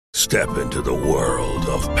Step into the world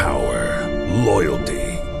of power, loyalty,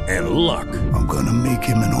 and luck. I'm gonna make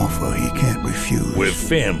him an offer he can't refuse. With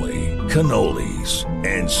family, cannolis,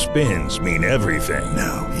 and spins mean everything.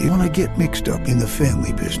 Now, you wanna get mixed up in the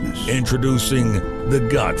family business. Introducing The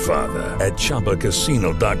Godfather at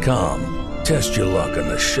ChumbaCasino.com. Test your luck in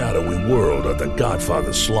the shadowy world of The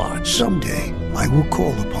Godfather slot. Someday, I will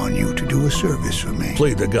call upon you to do a service for me.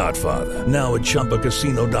 Play The Godfather now at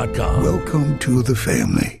ChumbaCasino.com. Welcome to the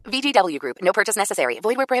family. VGW Group. No purchase necessary.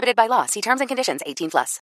 Void where prohibited by law. See terms and conditions.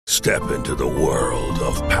 18+. Step into the world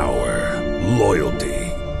of power, loyalty,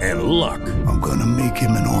 and luck. I'm gonna make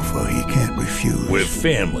him an offer he can't refuse. With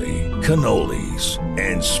family, cannolis,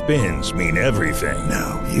 and spins mean everything.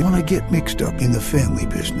 Now, you wanna get mixed up in the family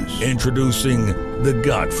business. Introducing The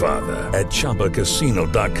Godfather at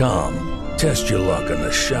ChumbaCasino.com. Test your luck in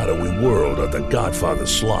the shadowy world of The Godfather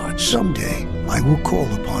slot. Someday, I will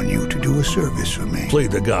call upon you to do a service for me. Play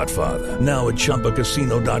The Godfather now at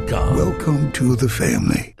ChumbaCasino.com. Welcome to the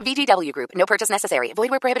family. VGW Group. No purchase necessary. Void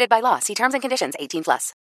where prohibited by law. See terms and conditions.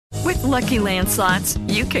 18+. With Lucky Land Slots,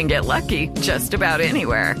 you can get lucky just about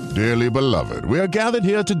anywhere. Dearly beloved, we are gathered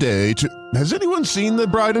here today to... Has anyone seen the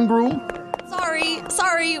bride and groom?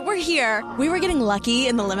 Sorry, we're here. We were getting lucky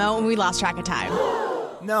in the limo and we lost track of time.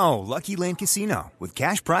 No, Lucky Land Casino, with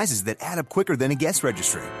cash prizes that add up quicker than a guest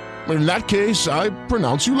registry. In that case, I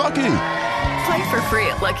pronounce you lucky. Play for free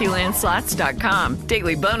at LuckyLandSlots.com.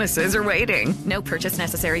 Daily bonuses are waiting. No purchase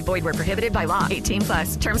necessary. Void where prohibited by law.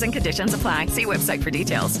 18+. Terms and conditions apply. See website for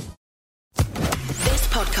details. This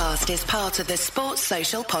podcast is part of the Sports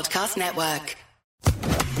Social Podcast Network.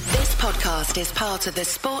 This podcast is part of the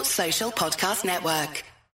Sports Social Podcast Network.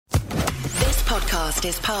 This podcast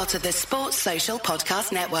is part of the Sports Social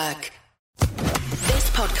Podcast Network. This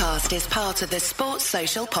podcast is part of the Sports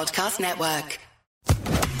Social Podcast Network.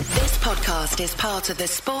 This podcast is part of the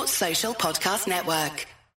Sports Social Podcast Network.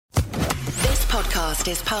 This podcast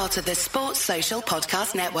is part of the Sports Social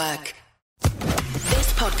Podcast Network.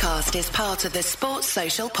 This podcast is part of the Sports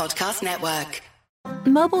Social Podcast Network.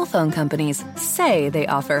 Mobile phone companies say they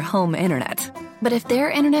offer home internet. But if their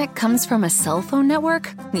internet comes from a cell phone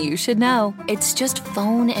network, you should know. It's just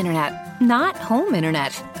phone internet, not home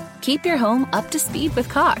internet. Keep your home up to speed with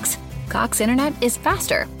Cox. Cox internet is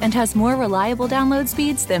faster and has more reliable download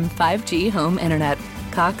speeds than 5G home internet.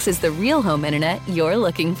 Cox is the real home internet you're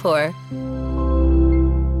looking for.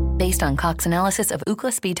 Based on Cox analysis of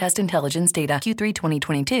Ookla speed test intelligence data Q3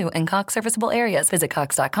 2022 and Cox serviceable areas, visit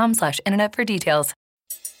cox.com/internet for details.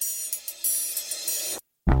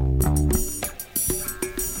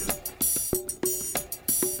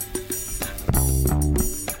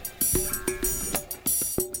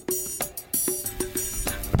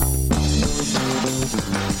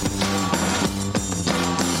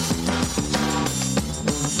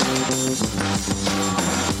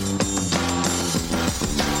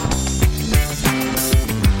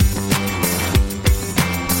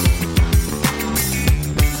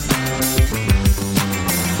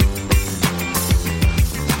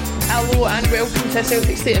 Hello and welcome to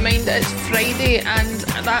Celtic State of Mind. It's Friday and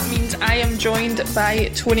that means I am joined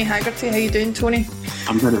by Tony Haggerty. How you doing, Tony?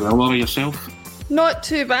 I'm very well, Laura. Yourself? Not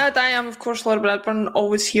too bad. I am, of course, Laura Bradburn,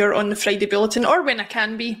 always here on the Friday Bulletin, or when I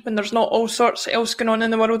can be, when there's not all sorts else going on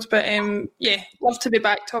in the world. But yeah, love to be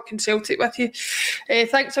back talking Celtic with you.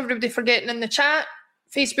 Thanks everybody for getting in the chat.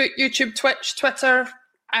 Facebook, YouTube, Twitch, Twitter.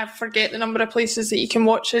 I forget the number of places that you can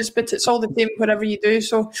watch us, but it's all the same wherever you do.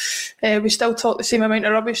 So we still talk the same amount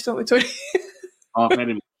of rubbish, don't we, Tony? Oh,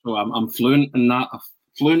 very much so. I'm fluent in that.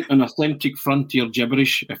 Fluent in authentic frontier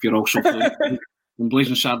gibberish. If you're also fluent in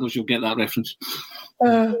Blazing Saddles, you'll get that reference.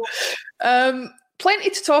 Plenty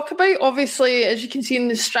to talk about. Obviously, as you can see in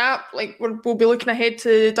the strap, like we'll be looking ahead to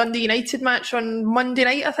the Dundee United match on Monday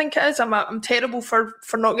night. I think it is. I'm terrible for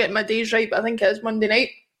not getting my days right, but I think it is Monday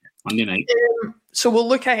night. Monday night. So we'll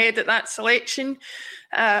look ahead at that selection,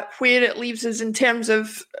 where it leaves us in terms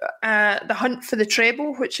of the hunt for the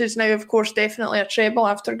treble, which is now, of course, definitely a treble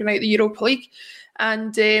after going out the Europa League,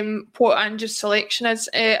 and what Ange's selection is.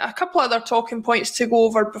 A couple other talking points to go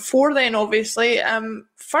over before then, obviously.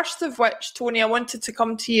 First of which, Tony, I wanted to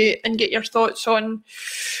come to you and get your thoughts on...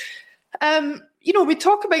 we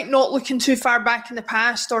talk about not looking too far back in the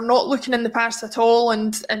past or not looking in the past at all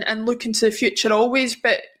and looking to the future always.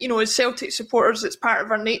 But, as Celtic supporters, it's part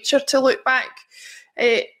of our nature to look back.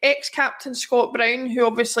 Ex-captain Scott Brown, who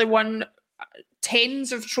obviously won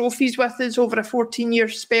tens of trophies with us over a 14-year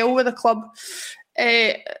spell with the club,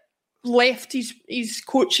 left his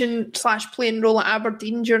coaching / playing role at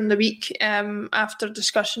Aberdeen during the week after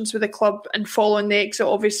discussions with the club and following the exit,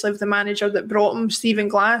 obviously, of the manager that brought him, Stephen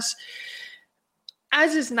Glass.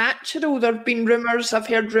 as is natural, there have been rumours. I've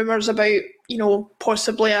heard rumours about,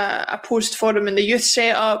 possibly a post for him in the youth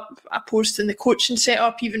setup, a post in the coaching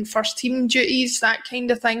setup, even first team duties, that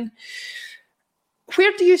kind of thing.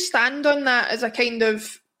 Where do you stand on that as a kind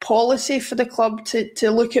of policy for the club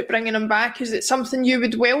to look at bringing him back? Is it something you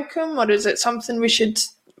would welcome, or is it something we should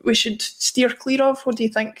steer clear of? What do you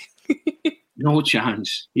think? No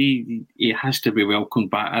chance. He has to be welcomed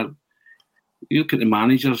back. You look at the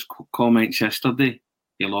manager's comments yesterday.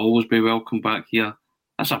 He'll always be welcome back here.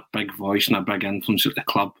 That's a big voice and a big influence at the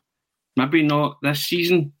club. Maybe not this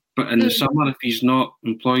season, but in the summer, if he's not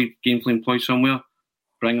gainfully employed somewhere,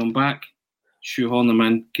 bring him back, shoehorn him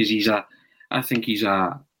in, because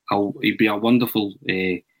he'd be a wonderful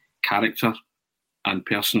character and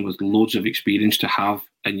person with loads of experience to have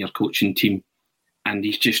in your coaching team. And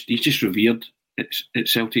he's just revered at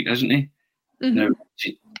Celtic, isn't he? Mm-hmm. Now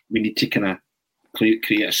we need to kind of create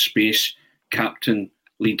a space, captain,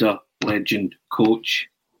 leader, legend, coach,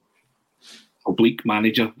 oblique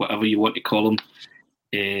manager, whatever you want to call him.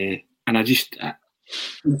 And it just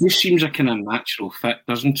seems a kind of natural fit,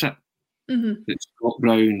 doesn't it? Mm-hmm. That Scott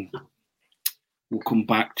Brown will come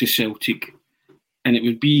back to Celtic, and it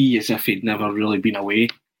would be as if he'd never really been away,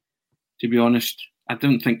 to be honest. I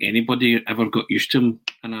don't think anybody ever got used to him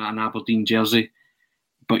in an Aberdeen jersey,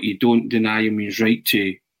 but you don't deny him his right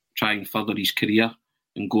to try and further his career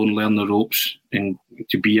and go and learn the ropes and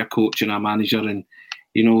to be a coach and a manager. And,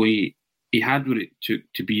 he had what it took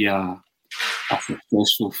to be a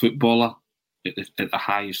successful footballer at the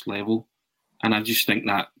highest level. And I just think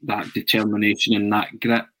that determination and that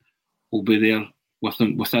grit will be there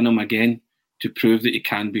within him again to prove that he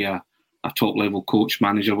can be a top-level coach,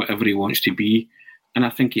 manager, whatever he wants to be. And I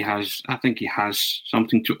think he has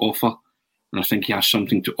something to offer, and I think he has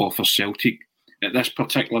something to offer Celtic. At this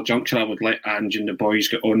particular juncture, I would let Ange and the boys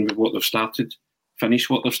get on with what they've started, finish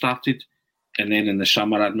what they've started, and then in the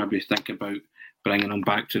summer I'd maybe think about bringing them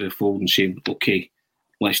back to the fold and saying, okay,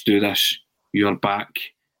 let's do this. You're back.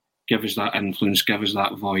 Give us that influence, give us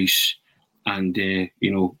that voice, and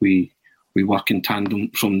we work in tandem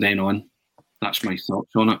from then on. That's my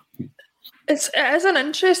thoughts on it. It is an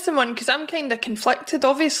interesting one, because I'm kind of conflicted.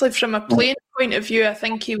 Obviously, from a playing point of view, I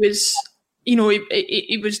think he was,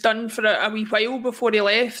 he was done for a wee while before he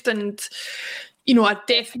left, and I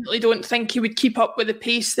definitely don't think he would keep up with the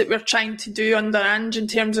pace that we're trying to do under Ange in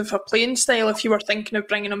terms of a playing style if you were thinking of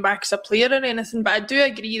bringing him back as a player or anything. But I do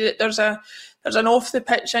agree that there's an off the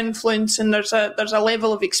pitch influence, and there's a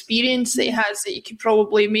level of experience that he has that you could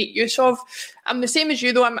probably make use of. I'm the same as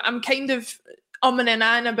you, though. I'm kind of umming and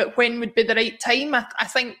ahhing about when would be the right time. I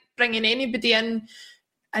think bringing anybody in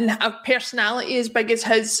and a personality as big as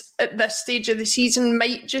his at this stage of the season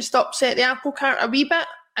might just upset the apple cart a wee bit,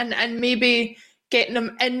 and maybe getting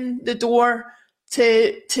him in the door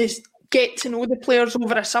to get to know the players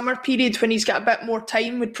over a summer period when he's got a bit more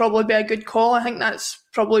time would probably be a good call. I think that's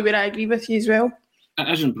probably where I agree with you as well. It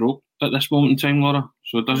isn't broke at this moment in time, Laura,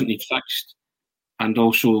 so it doesn't need fixed. And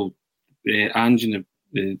also, Ange and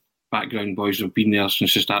the background boys have been there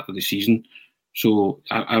since the start of the season. So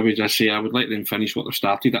I would let them finish what they've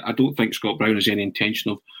started. I don't think Scott Brown has any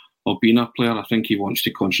intention of being a player. I think he wants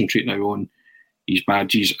to concentrate now on his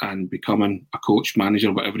badges and becoming a coach,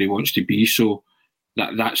 manager, whatever he wants to be. So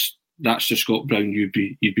that's the Scott Brown you'd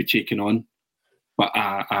be taking on. But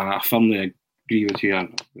I firmly agree with you. As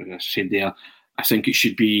I said there, I think it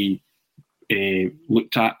should be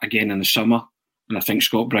looked at again in the summer. And I think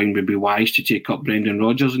Scott Brown would be wise to take up Brendan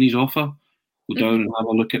Rodgers and his offer. Go down and have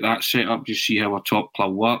a look at that setup, just see how a top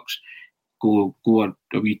club works. Go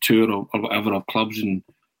a wee tour or whatever of clubs and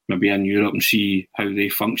maybe in Europe and see how they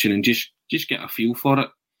function and just get a feel for it.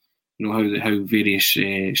 How various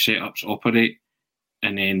setups operate,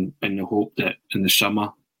 and then in the hope that in the summer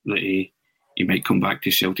that he might come back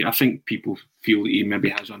to Celtic. I think people feel that he maybe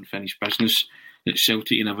has unfinished business at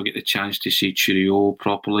Celtic. You never get the chance to say cheerio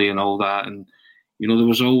properly and all that. And there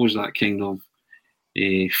was always that kind of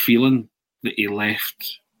feeling that he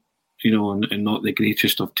left, and not the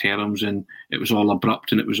greatest of terms, and it was all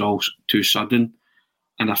abrupt and it was all too sudden.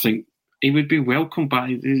 And I think he would be welcomed back.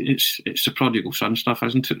 It's the prodigal son stuff,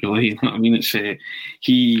 isn't it? Really, you know what I mean? It's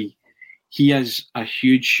he is a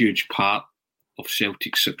huge part of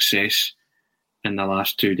Celtic's success in the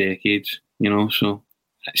last 2 decades. So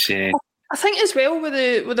it's. I think as well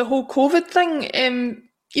with the whole COVID thing.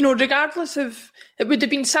 regardless of, it would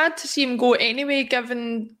have been sad to see him go anyway,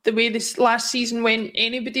 given the way this last season went.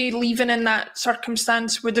 Anybody leaving in that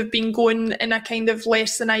circumstance would have been going in a kind of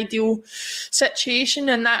less than ideal situation,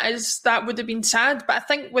 and that would have been sad. But I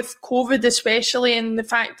think with COVID especially, and the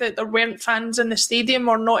fact that there weren't fans in the stadium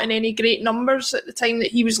or not in any great numbers at the time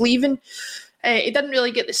that he was leaving, he didn't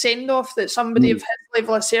really get the send-off that somebody of his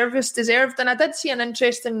level of service deserved. And I did see an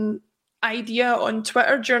interesting idea on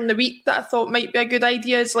Twitter during the week that I thought might be a good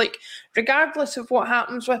idea, is like, regardless of what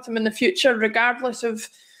happens with him in the future, regardless of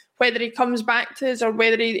whether he comes back to us or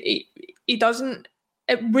whether he doesn't,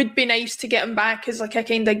 it would be nice to get him back as like a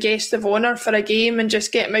kind of guest of honour for a game and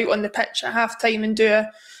just get him out on the pitch at half time and do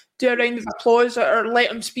a round of applause or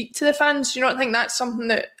let him speak to the fans. Do you not think that's something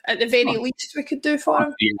that at the very least we could do for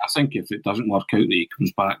him? Yeah, I think if it doesn't work out that he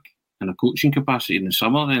comes back in a coaching capacity in the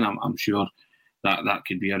summer, then I'm sure that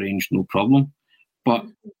could be arranged, no problem. But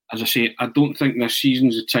as I say, I don't think this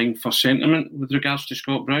season's the time for sentiment with regards to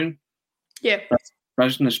Scott Brown. Yeah.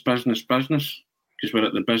 Business, because we're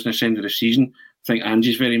at the business end of the season. I think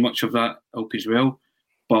Ange's very much of that ilk as well.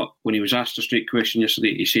 But when he was asked a straight question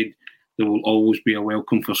yesterday, he said there will always be a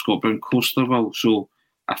welcome for Scott Brown. Of course there will. So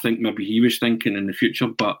I think maybe he was thinking in the future.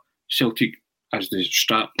 But Celtic, as the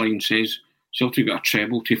strap line says, Celtic got a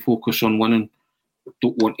treble to focus on winning.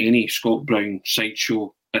 Don't want any Scott Brown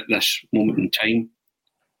sideshow at this moment in time.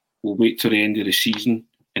 We'll wait till the end of the season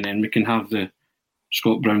and then we can have the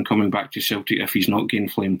Scott Brown coming back to Celtic if he's not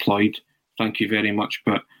gainfully employed. Thank you very much.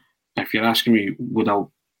 But if you're asking me, would I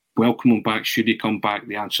welcome him back? Should he come back?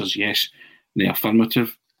 The answer is yes, the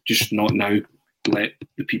affirmative. Just not now. Let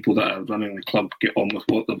the people that are running the club get on with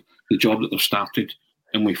the job that they've started,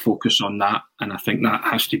 and we focus on that. And I think that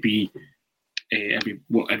has to be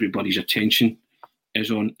what everybody's attention is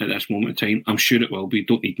on at this moment in time. I'm sure it will be.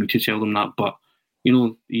 Don't need me to tell them that, but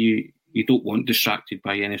you don't want distracted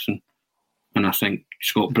by anything. And I think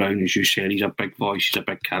Scott Brown, as you said, he's a big voice, he's a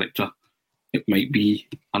big character. It might be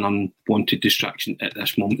an unwanted distraction at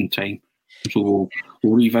this moment in time. So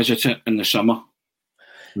we'll revisit it in the summer.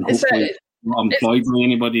 And hopefully not employed by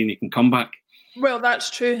anybody and he can come back. Well, that's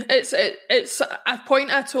true. It's a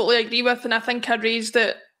point I totally agree with, and I think I raised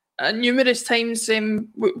it numerous times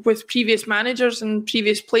with previous managers and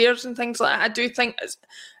previous players and things like that. I do think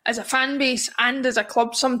as a fan base and as a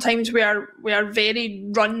club, sometimes we are very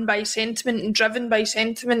run by sentiment and driven by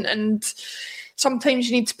sentiment, and sometimes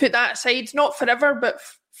you need to put that aside, not forever, but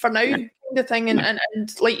for now, kind of thing.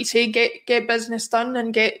 And like you say, get business done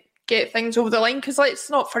and get things over the line. Because let's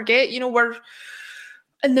not forget, we're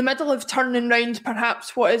in the middle of turning round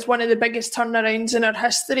perhaps what is one of the biggest turnarounds in our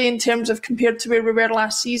history in terms of, compared to where we were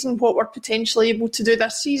last season, what we're potentially able to do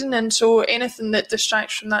this season. And so anything that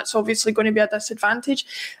distracts from that's obviously going to be a disadvantage.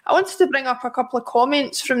 I wanted to bring up a couple of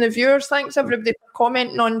comments from the viewers. Thanks everybody for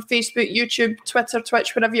commenting on Facebook, YouTube, Twitter,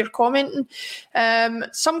 Twitch, wherever you're commenting.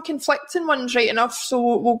 Some conflicting ones, right enough,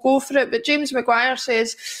 so we'll go for it. But James Maguire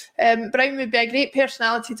says Brown would be a great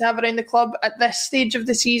personality to have around the club at this stage of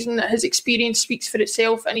the season. His experience speaks for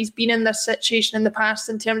itself, and he's been in this situation in the past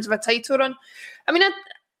in terms of a title run. I mean,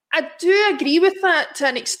 I do agree with that to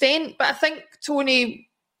an extent, but I think, Tony,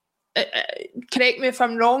 correct me if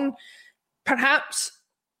I'm wrong, perhaps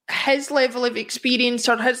his level of experience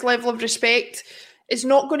or his level of respect is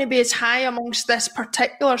not going to be as high amongst this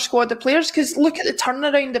particular squad of players, because look at the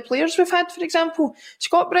turnaround of players we've had, for example.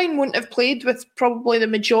 Scott Brown wouldn't have played with probably the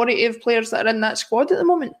majority of players that are in that squad at the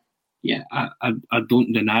moment. Yeah, I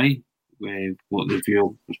don't deny what the viewer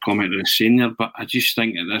was commenting as saying there, but I just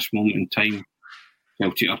think at this moment in time,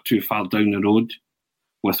 Celtic are too far down the road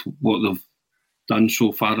with what they've done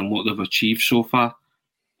so far and what they've achieved so far,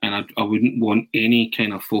 and I wouldn't want any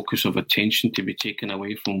kind of focus of attention to be taken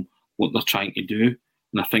away from what they're trying to do.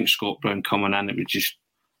 And I think Scott Brown coming in, it would just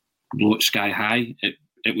blow it sky high.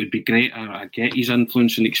 It would be great. I get his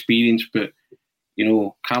influence and experience, but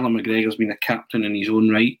Callum McGregor's been a captain in his own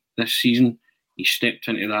right this season. He stepped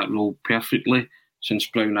into that role perfectly since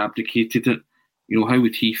Brown abdicated it. How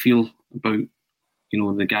would he feel about,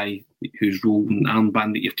 the guy whose role and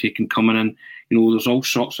armband that you've taken coming in? There's all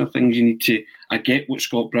sorts of things you need to... I get what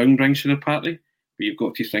Scott Brown brings to the party, but you've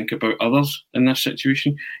got to think about others in this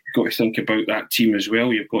situation. You've got to think about that team as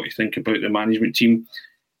well. You've got to think about the management team.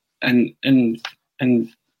 And in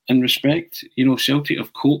respect, Celtic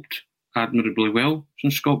have coped admirably well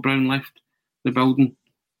since Scott Brown left the building.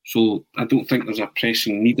 So I don't think there's a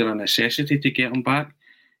pressing need or a necessity to get him back.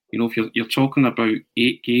 If you're talking about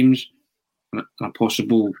 8 games, a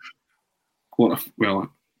possible quarter-final,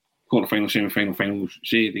 semi-final, finals,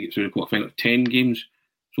 say they get through the quarter-final, 10 games.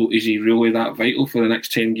 So is he really that vital for the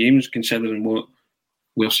next 10 games, considering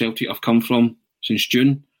where Celtic have come from since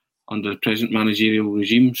June under the present managerial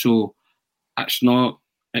regime. So it's not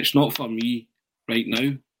for me right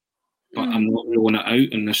now. But I'm not ruling it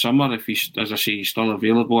out in the summer. If he's, as I say, he's still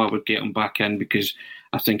available, I would get him back in, because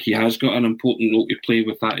I think he has got an important role to play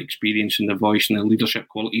with that experience and the voice and the leadership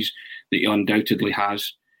qualities that he undoubtedly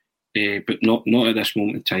has. But not at this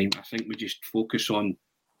moment in time. I think we just focus on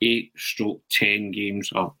 8/10 games,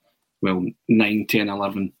 or 9, 10,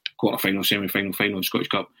 11, quarter-final, semi-final, final in Scottish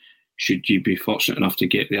Cup, should you be fortunate enough to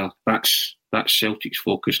get there. That's Celtic's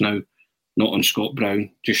focus now, not on Scott Brown,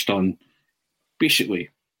 just on basically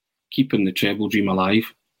keeping the treble dream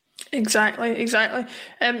alive. Exactly.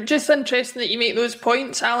 Just interesting that you make those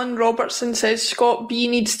points. Alan Robertson says Scott B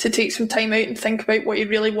needs to take some time out and think about what he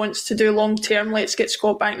really wants to do long term. Let's get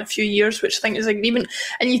Scott back in a few years, which I think is agreement.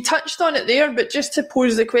 And you touched on it there, but just to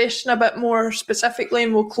pose the question a bit more specifically,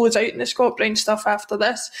 and we'll close out in the Scott Brown stuff after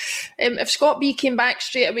this. If Scott B came back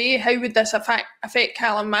straight away, how would this affect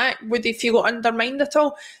Callum Mack? Would he feel undermined at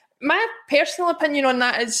all? My personal opinion on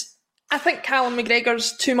that is, I think Callum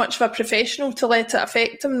McGregor's too much of a professional to let it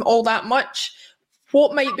affect him all that much.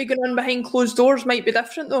 What might be going on behind closed doors might be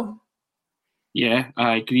different, though. Yeah,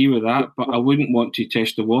 I agree with that, but I wouldn't want to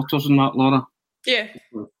test the waters on that, Laura. Yeah.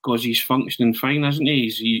 Because he's functioning fine, isn't he?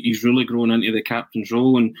 He's really grown into the captain's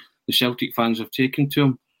role, and the Celtic fans have taken to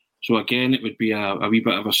him. So again, it would be a wee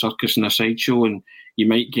bit of a circus and a sideshow, and you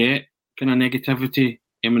might get kind of negativity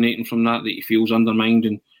emanating from that he feels undermined,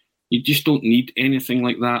 and you just don't need anything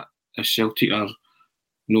like that. As Celtic are,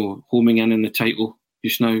 homing in the title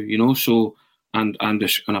just now, so and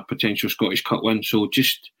a potential Scottish Cup win. So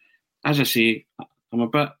just, as I say, I'm a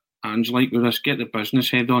bit Ange-like with this. Get the business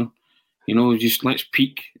head on, just let's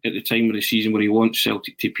peak at the time of the season where he wants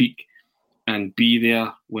Celtic to peak, and be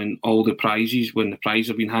there when the prizes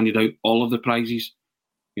have been handed out, all of the prizes,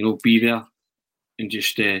 be there and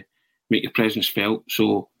just make your presence felt.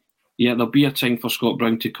 So yeah, there'll be a time for Scott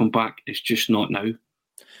Brown to come back. It's just not now.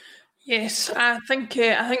 Yes, I think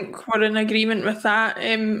we're in agreement with that.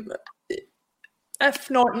 If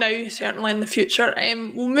not now, certainly in the future.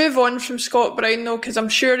 We'll move on from Scott Brown though, because I'm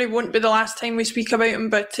sure it won't be the last time we speak about him.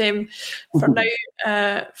 But for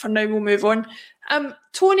now, we'll move on.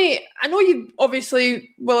 Tony, I know you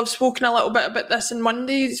obviously will have spoken a little bit about this in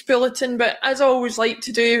Monday's bulletin, but as I always like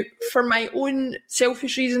to do, for my own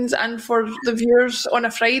selfish reasons and for the viewers on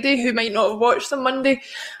a Friday who might not have watched on Monday,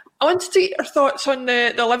 I wanted to get your thoughts on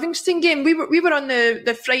the Livingston game. We were on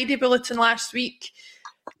the Friday bulletin last week,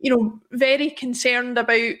 very concerned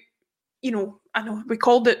about, I know we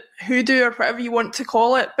called it hoodoo or whatever you want to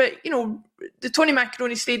call it, but, the Tony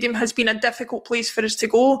Macaroni Stadium has been a difficult place for us to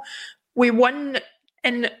go. We won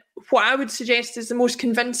in what I would suggest is the most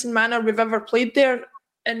convincing manner we've ever played there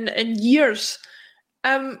in years.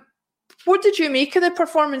 What did you make of the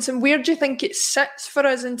performance, and where do you think it sits for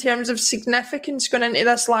us in terms of significance going into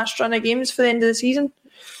this last run of games for the end of the season?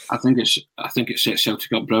 I think it sets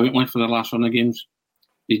Celtic up brilliantly for the last run of games.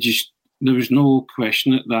 There was no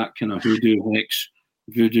question that kind of hoodoo, hex,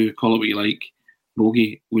 voodoo, call it what you like,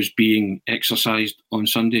 bogey was being exercised on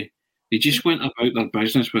Sunday. They just went about their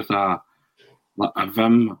business with a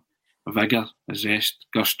vim, a vigour, a zest,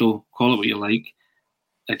 gusto, call it what you like.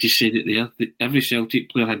 I just said it there. Every Celtic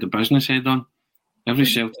player had the business head on. Every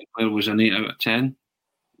Celtic player was an 8 out of 10,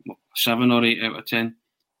 7 or 8 out of 10.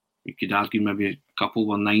 You could argue maybe a couple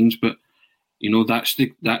were 9s, but that's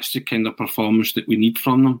the kind of performance that we need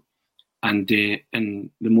from them. And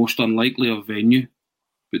in the most unlikely of venue,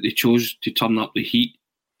 but they chose to turn up the heat,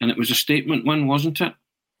 and it was a statement win, wasn't it?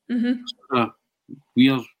 Mm-hmm. So,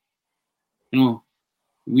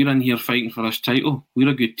 we're in here fighting for this title. We're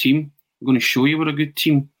a good team. We're going to show you we're a good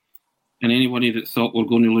team. And anybody that thought we're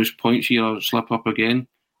going to lose points here or slip up again,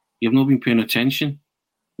 you've not been paying attention.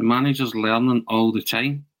 The manager's learning all the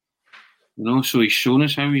time. So he's shown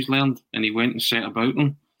us how he's learned, and he went and set about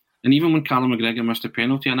them. And even when Callum McGregor missed a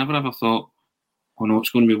penalty, I never ever thought, oh no,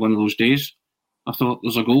 it's going to be one of those days. I thought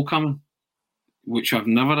there's a goal coming, which I've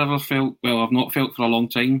never ever felt, I've not felt for a long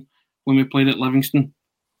time when we played at Livingston.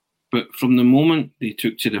 But from the moment they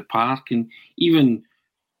took to the park, and even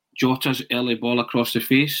Jota's early ball across the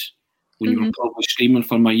face, when you were probably screaming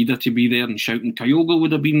for Maeda to be there and shouting Kyogo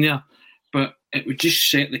would have been there. But it would just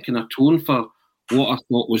set the kind of tone for what I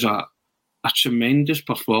thought was a tremendous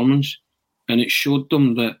performance. And it showed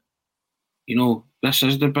them that, this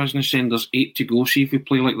is the business end. There's 8 to go. See if we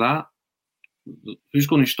play like that, who's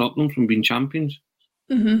going to stop them from being champions?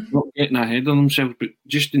 Mm-hmm. Not getting ahead of themselves, but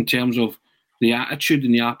just in terms of the attitude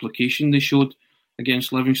and the application they showed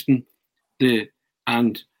against Livingston.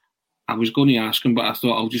 And I was going to ask him, but I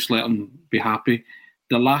thought I'll just let him be happy.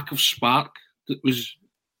 The lack of spark that was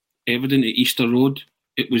evident at Easter Road.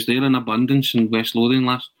 It was there in abundance in West Lothian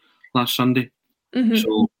last Sunday. Mm-hmm.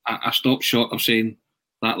 So I stopped short of saying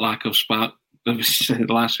that lack of spark that was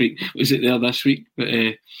last week. Was it there this week? But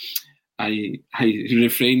I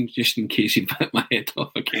refrained just in case he bit my head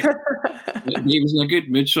off again. He was in a good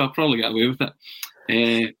mood, so I probably got away with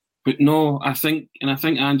it. But no, I think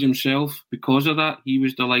Ange himself, because of that, he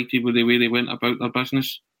was delighted with the way they went about their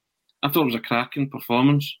business. I thought it was a cracking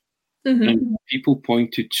performance. Mm-hmm. And people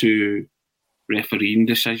pointed to refereeing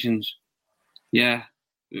decisions. Yeah,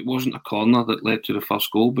 it wasn't a corner that led to the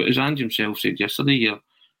first goal, but as Ange himself said yesterday,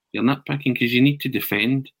 you're nitpicking because you need to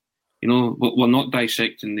defend. You know, we're not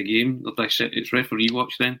dissecting the game. It's referee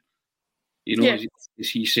watch then. You know, as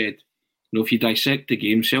he said, you know, if you dissect the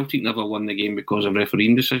game, Celtic never won the game because of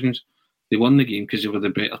refereeing decisions. They won the game because they were the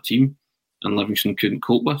better team and Livingston couldn't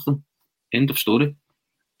cope with them. End of story.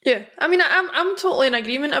 Yeah, I mean, I'm totally in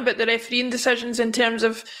agreement about the refereeing decisions in terms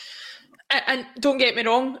of, and don't get me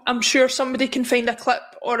wrong, I'm sure somebody can find a clip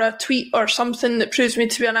or a tweet or something that proves me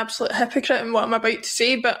to be an absolute hypocrite in what I'm about to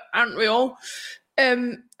say, but aren't we all?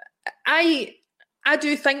 I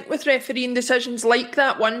do think with refereeing decisions like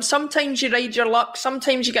that one, sometimes you ride your luck,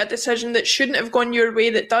 sometimes you get a decision that shouldn't have gone your way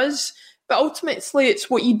that does, but ultimately it's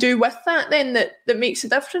what you do with that then that makes a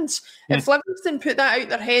difference. Yeah. If Livingston put that out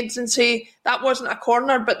their heads and say that wasn't a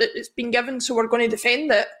corner but that it's been given so we're going to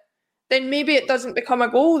defend it, then maybe it doesn't become a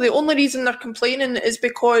goal. The only reason they're complaining is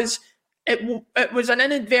because it was an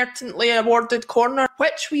inadvertently awarded corner,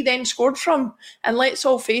 which we then scored from. And let's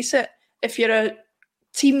all face it, if you're a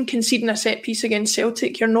team conceding a set piece against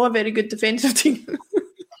Celtic, you're not a very good defensive team.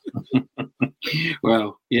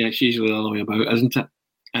 Well, yeah, it's usually the other way about, isn't it?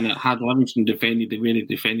 And had Livingston defended the way they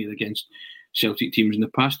defended against Celtic teams in the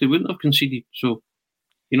past, they wouldn't have conceded. So,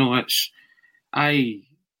 you know,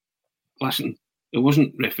 listen, it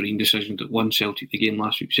wasn't refereeing decisions that won Celtic the game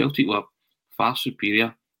last week. Celtic were far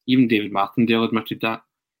superior. Even David Martindale admitted that.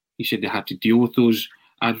 He said they had to deal with those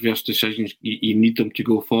adverse decisions. You need them to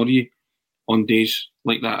go for you on days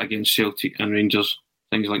like that against Celtic and Rangers,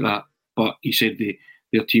 things like that. But he said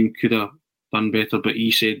their team could have done better, but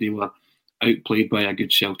he said they were outplayed by a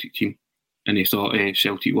good Celtic team. And he thought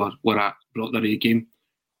Celtic brought their A game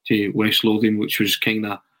to West Lothian, which was kind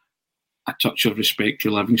of a touch of respect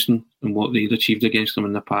to Livingston and what they'd achieved against them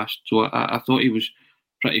in the past. So I thought he was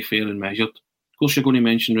pretty fair and measured. Of course, you're going to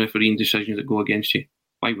mention refereeing decisions that go against you.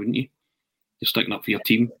 Why wouldn't you? You're sticking up for your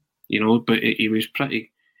team, you know. But he was pretty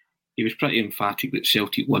emphatic that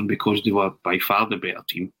Celtic won because they were by far the better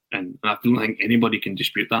team, and I don't think anybody can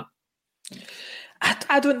dispute that.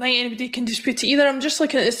 I don't think anybody can dispute it either. I'm just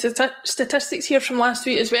looking at the statistics here from last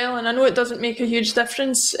week as well, and I know it doesn't make a huge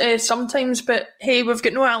difference sometimes, but hey, we've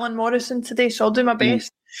got no Alan Morrison today, so I'll do my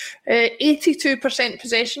best. 82%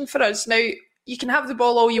 possession for us. Now, you can have the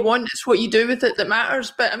ball all you want, it's what you do with it that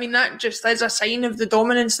matters, but I mean, that just is a sign of the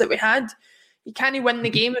dominance that we had. You can't win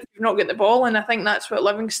the game if you've not got the ball, and I think that's what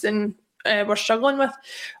Livingston were struggling with.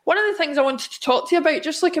 One of the things I wanted to talk to you about,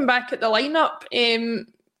 just looking back at the lineup,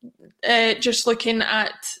 just looking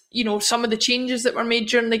at, you know, some of the changes that were made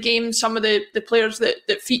during the game, some of the players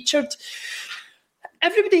that featured.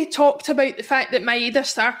 Everybody talked about the fact that Maeda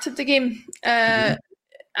started the game,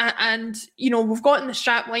 and you know, we've got in the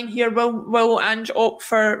strap line here, will Ange opt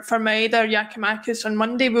for Maeda or Giakoumakis on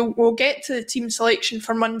Monday? We'll get to the team selection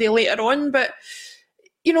for Monday later on, but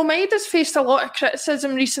you know, Maeda's faced a lot of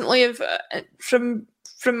criticism recently of from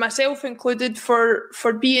myself included for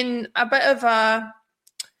being a bit of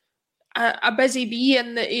a busy bee,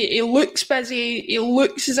 and he looks busy, he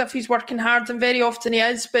looks as if he's working hard, and very often he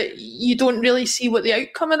is, but you don't really see what the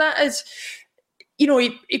outcome of that is. You know,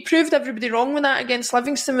 he proved everybody wrong with that against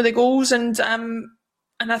Livingston with the goals, and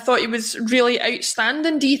I thought he was really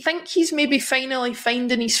outstanding. Do you think he's maybe finally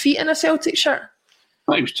finding his feet in a Celtic shirt? I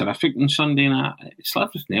thought he was terrific on Sunday, and it's like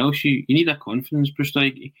everything else. You need a confidence booster.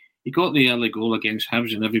 He got the early goal against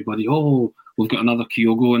Hibs, and everybody, we've got another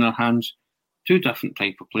Kyogo in our hands. Two different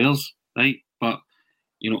type of players, right? But,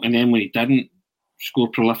 you know, and then when he didn't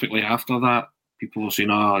score prolifically after that, people were saying,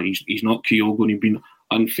 he's not Kyogo, and he'd been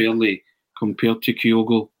unfairly compared to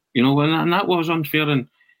Kyogo. You know, and that was unfair, and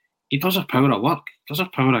he does a power of work, does a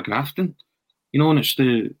power of grafting. You know, and it's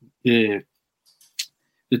the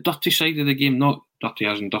dirty side of the game, not dirty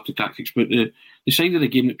as in dirty tactics, but the side of the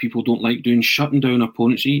game that people don't like doing, shutting down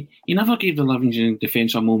opponents. He never gave the Livingston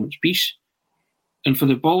defence a moment's peace. And for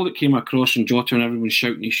the ball that came across and Jota and everyone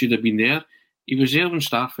shouting he should have been there, he was there when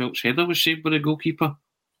Starfelt's header was saved by the goalkeeper.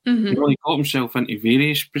 Mm-hmm. You know, he got himself into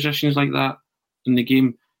various positions like that in the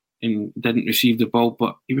game and didn't receive the ball,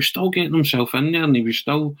 but he was still getting himself in there, and he was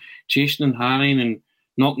still chasing and harrying and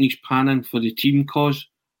knocking his pan in for the team cause.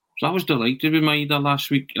 So I was delighted with Maeda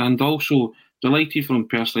last week, and also delighted for him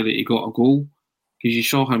personally that he got a goal, because you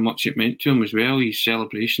saw how much it meant to him as well, his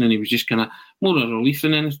celebration, and he was just kind of more a relief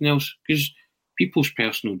than anything else, because people's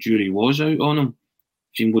personal jury was out on him.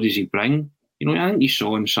 Saying, what does he bring? I think you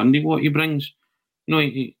saw on Sunday what he brings.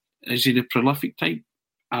 Is he the prolific type?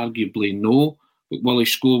 Arguably no. But will he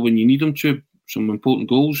score when you need him to? Some important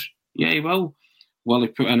goals? Yeah, he will. Will he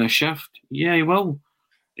put in a shift? Yeah, he will.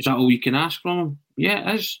 Is that all you can ask from him?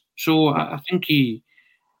 Yeah, it is. So I think he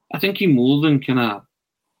more than kind of,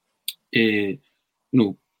 say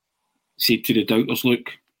to the doubters,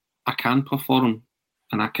 look, I can perform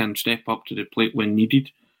and I can step up to the plate when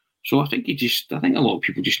needed. So I think a lot of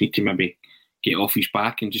people just need to maybe get off his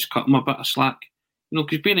back and just cut him a bit of slack.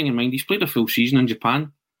 Because bearing in mind, he's played a full season in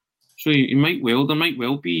Japan. So there might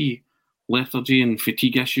well be lethargy and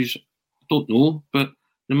fatigue issues. I don't know. But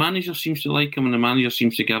the manager seems to like him, and the manager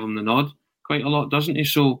seems to give him the nod quite a lot, doesn't he?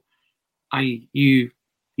 So you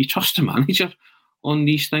trust the manager on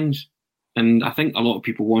these things. And I think a lot of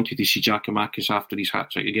people wanted to see Giakoumakis after his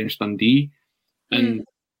hat-trick against Dundee. And,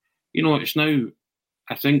 it's now,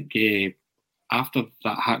 I think, after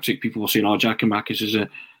that hat-trick, people were saying, Giakoumakis is a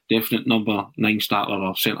definite number 9 starter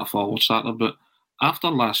or centre-forward starter. But after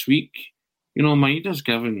last week, Maeda's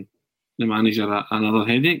given the manager another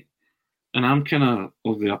headache. And I'm kind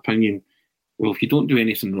of the opinion, well, if you don't do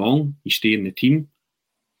anything wrong, you stay in the team.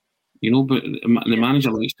 But the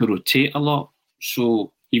manager likes to rotate a lot.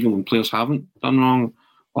 So even when players haven't done wrong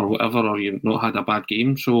or whatever, or you've not had a bad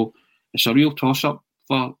game. So it's a real toss-up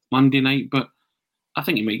for Monday night. But I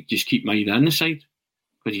think he might just keep Maeda in the side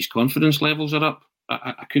because his confidence levels are up.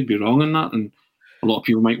 I could be wrong on that, and a lot of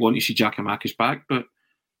people might want to see Giakoumakis back, but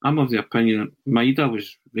I'm of the opinion that Maeda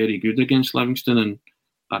was very good against Livingston, and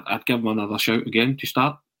I'd give him another shout again to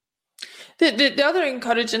start. The other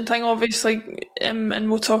encouraging thing, obviously, and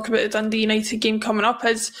we'll talk about the Dundee United game coming up,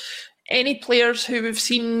 is any players who we've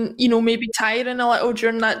seen, maybe tiring a little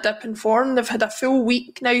during that dip in form, they've had a full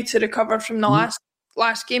week now to recover from the last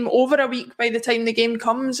game, over a week by the time the game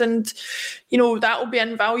comes, and that will be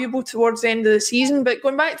invaluable towards the end of the season. But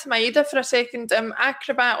going back to Maeda for a second,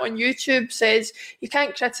 Acrobat on YouTube says you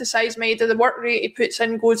can't criticise Maeda. The work rate he puts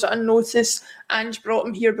in goes unnoticed. Ange brought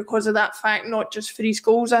him here because of that fact, not just for his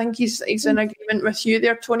goals. I think he's in agreement with you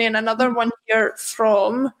there, Tony. And another one here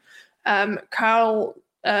from Carl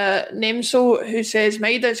Nemso, who says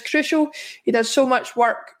Maeda is crucial. He does so much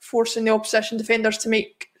work forcing the opposition defenders to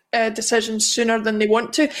make decisions sooner than they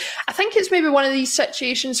want to. I think it's maybe one of these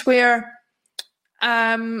situations where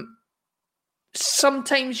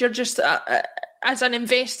sometimes you're just as an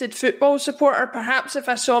invested football supporter, perhaps if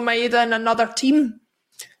I saw Maeda in another team,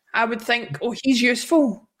 I would think, he's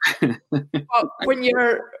useful. But when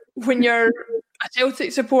you're a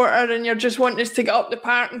Celtic supporter and you're just wanting us to get up the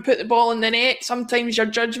park and put the ball in the net, sometimes your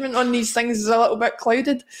judgment on these things is a little bit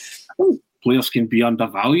clouded. I think players can be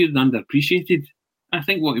undervalued and underappreciated. I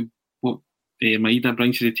think what Maeda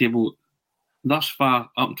brings to the table thus far,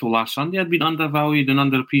 up until last Sunday, had been undervalued and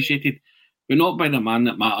underappreciated, but not by the man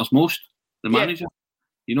that matters most, the manager.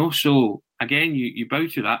 So again, you bow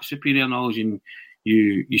to that superior knowledge and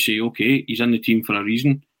you say, okay, he's in the team for a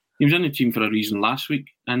reason. He was in the team for a reason last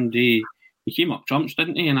week, and he came up trumps,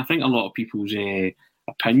 didn't he? And I think a lot of people's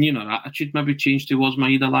opinion or attitude maybe changed towards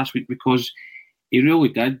Maeda last week, because he really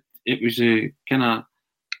did. It was a kind of,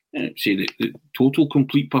 say the total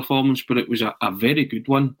complete performance, but it was a very good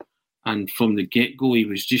one. And from the get-go, he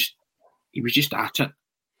was just at it,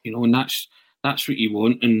 and that's what you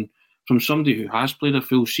want. And from somebody who has played a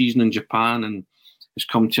full season in Japan and has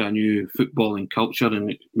come to a new footballing culture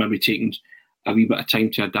and maybe taken a wee bit of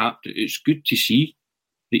time to adapt, it's good to see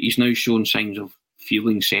that he's now showing signs of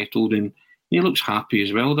feeling settled, and he looks happy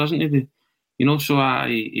as well, doesn't he? So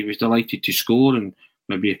he was delighted to score, and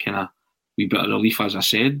maybe a kind of wee bit of relief, as I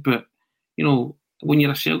said. But, when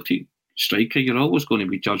you're a Celtic striker, you're always going to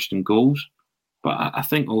be judged in goals. But I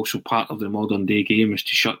think also part of the modern day game is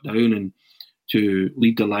to shut down and to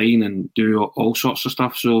lead the line and do all sorts of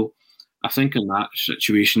stuff. So I think in that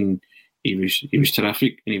situation, he was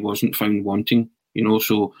terrific, and he wasn't found wanting.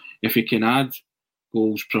 So if he can add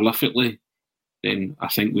goals prolifically, then I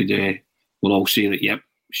think we'll all say that, yep,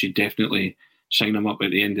 we should definitely sign him up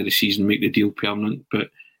at the end of the season, make the deal permanent. But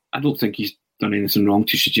I don't think he's done anything wrong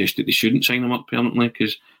to suggest that they shouldn't sign him up permanently,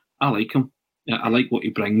 because I like him. I like what he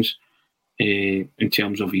brings in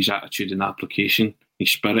terms of his attitude and application,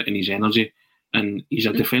 his spirit and his energy. And he's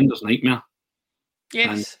a defender's nightmare. Yes.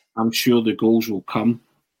 And I'm sure the goals will come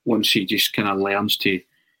once he just kind of learns to,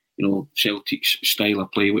 Celtic's style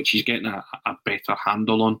of play, which he's getting a better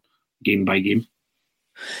handle on game by game.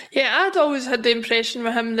 Yeah, I'd always had the impression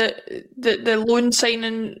with him that the loan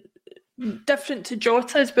signing, different to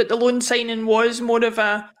Jota's, but the loan signing was more of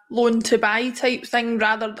a loan to buy type thing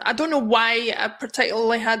rather. I don't know why I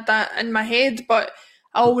particularly had that in my head, but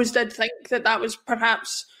I always did think that was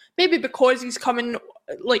perhaps maybe because he's coming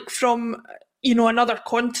like from another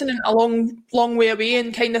continent, a long way away,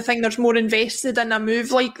 and kind of thing. There's more invested in a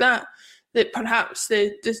move like that. That perhaps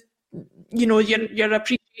the your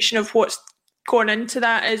appreciation of what's gone into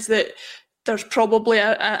that is that there's probably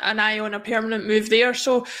an eye on a permanent move there.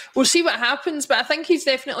 So we'll see what happens. But I think he's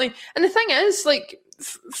definitely. And the thing is, like,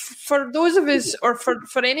 for those of us, or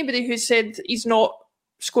for anybody who said he's not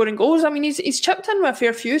scoring goals, I mean, he's chipped in with a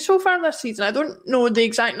fair few so far this season. I don't know the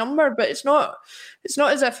exact number, but it's not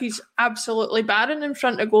as if he's absolutely barren in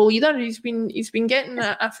front of goal either. He's been getting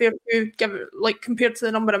a fair few, compared to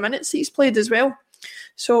the number of minutes he's played as well.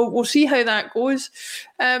 So we'll see how that goes.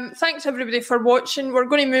 Thanks everybody for watching. We're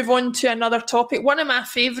going to move on to another topic. One of my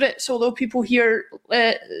favourites, although people here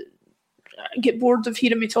get bored of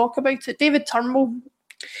hearing me talk about it, David Turnbull.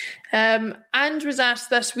 Ange was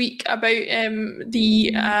asked this week about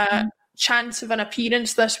the chance of an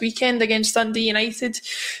appearance this weekend against Dundee United,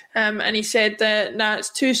 and he said nah,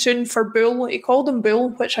 it's too soon for Bull. He called him Bull,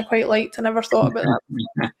 which I quite liked. I never thought about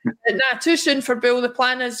that. Too soon for Bull. The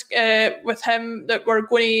plan is with him that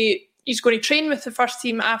he's going to train with the first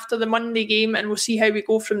team after the Monday game, and we'll see how we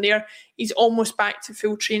go from there. He's almost back to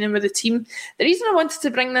full training with the team. The reason I wanted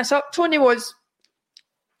to bring this up, Tony, was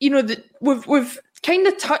we've kind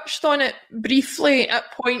of touched on it briefly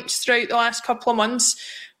at points throughout the last couple of months.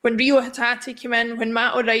 When Rio Hatate came in, when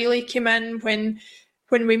Matt O'Reilly came in, when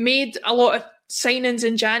we made a lot of signings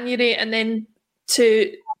in January, and then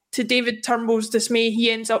to David Turnbull's dismay,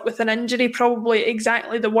 he ends up with an injury, probably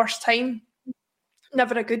exactly the worst time.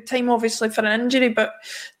 Never a good time, obviously, for an injury, but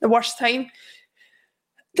the worst time.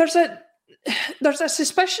 There's a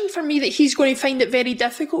suspicion for me that he's going to find it very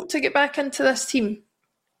difficult to get back into this team,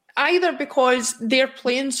 either because they're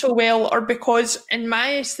playing so well, or because, in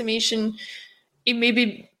my estimation, he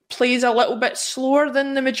maybe plays a little bit slower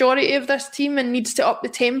than the majority of this team and needs to up the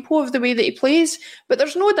tempo of the way that he plays. But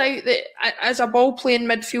there's no doubt that as a ball-playing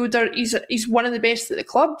midfielder, he's one of the best at the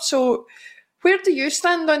club. So where do you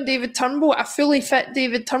stand on David Turnbull, a fully fit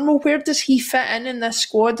David Turnbull? Where does he fit in this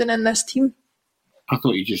squad and in this team? I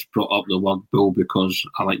thought you just brought up the word bull because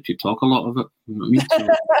I like to talk a lot of it. You know what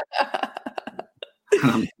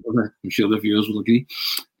I mean? I'm sure the viewers will agree.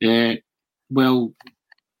 Well,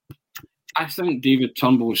 I think David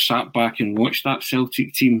Turnbull sat back and watched that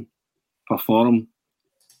Celtic team perform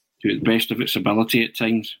to the best of its ability at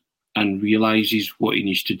times, and realises what he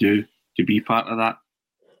needs to do to be part of that.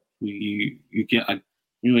 You get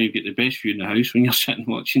the best view in the house when you're sitting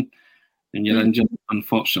watching, and you're injured,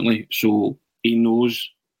 unfortunately. So he knows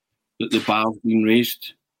that the bar's been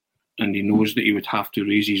raised, and he knows that he would have to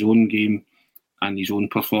raise his own game and his own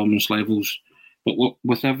performance levels. But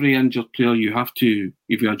with every injured player, you've got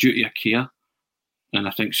a duty of care, and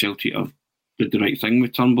I think Celtic have did the right thing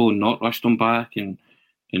with Turnbull and not rushed him back, and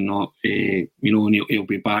not and he'll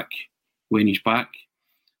be back when he's back.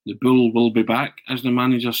 The Bull will be back, as the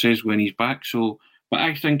manager says, when he's back. So, but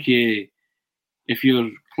I think if you're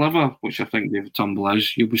clever, which I think David Turnbull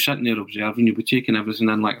is, you'll be sitting there observing, you'll be taking everything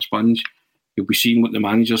in like a sponge. You'll be seeing what the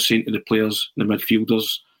manager's saying to the players, the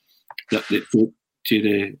midfielders, that to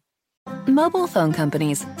the... Mobile phone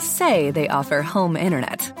companies say they offer home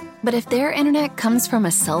internet. But if their internet comes from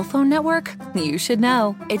a cell phone network, you should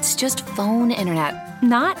know. It's just phone internet,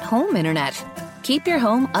 not home internet. Keep your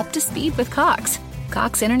home up to speed with Cox.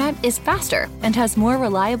 Cox internet is faster and has more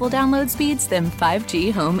reliable download speeds than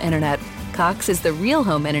 5G home internet. Cox is the real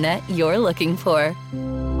home internet you're looking for.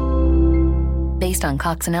 Based on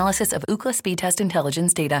Cox analysis of Ookla speed test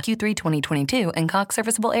intelligence data Q3 2022 and Cox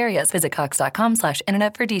serviceable areas, visit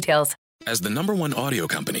cox.com/internet for details. As the #1 audio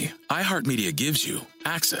company, iHeartMedia gives you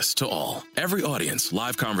access to all. Every audience,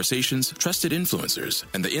 live conversations, trusted influencers,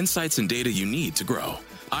 and the insights and data you need to grow.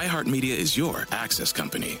 iHeartMedia is your access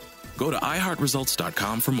company. Go to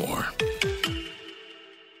iHeartResults.com for more.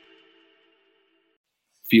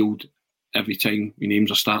 Field every time your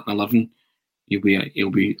names are starting 11. He'll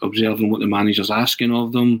be observing what the manager's asking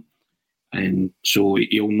of them, and so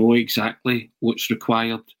he'll know exactly what's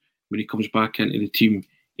required when he comes back into the team.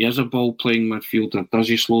 He is a ball-playing midfielder. Does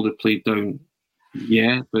he slow the play down?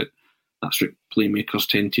 Yeah, but that's what playmakers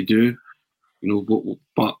tend to do.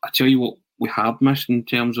 But I tell you what we have missed in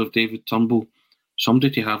terms of David Turnbull,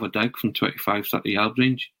 somebody to have a dig from 25, 30-yard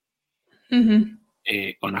range on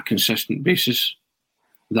a consistent basis.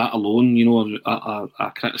 That alone,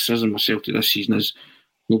 a criticism of Celtic this season is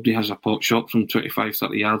nobody has a pot shot from 25,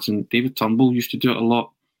 30 yards, and David Turnbull used to do it a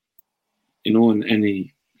lot, and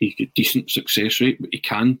he got decent success rate, but he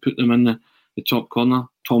can put them in the top corner.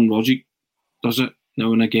 Tom Rogic does it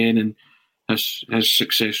now and again, and his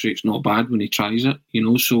success rate's not bad when he tries it,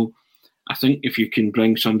 so I think if you can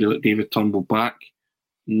bring somebody like David Turnbull back,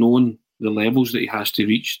 knowing the levels that he has to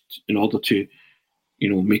reach in order to,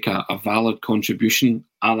 make a valid contribution,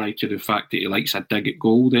 allied to the fact that he likes a dig at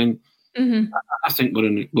goal, then I think we're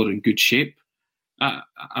in good shape.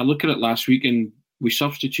 I look at it last week, and we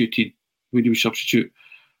substituted. Who do we substitute?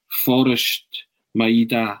 Forrest,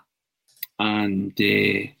 Maeda, and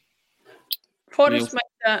Forrest,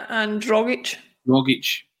 Maeda, and Rogic.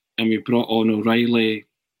 And we brought on O'Reilly,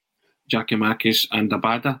 Giakoumakis, and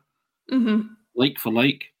Abada. Like for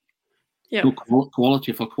like. Yeah. No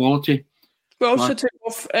quality for quality. We also took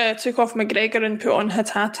off McGregor and put on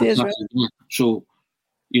Hatate as well. So,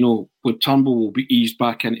 when Turnbull will be eased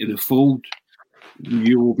back into the fold,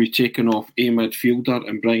 you will be taking off a midfielder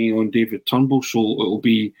and bringing on David Turnbull. So it will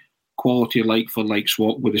be quality like for like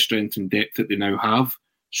swap with the strength and depth that they now have.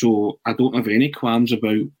 So I don't have any qualms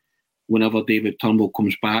about whenever David Turnbull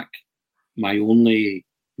comes back. My only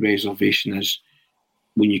reservation is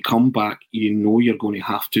when you come back, you're going to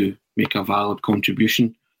have to make a valid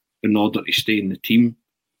contribution in order to stay in the team.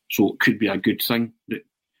 So it could be a good thing that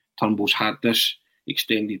Turnbull's had this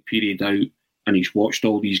extended period out and he's watched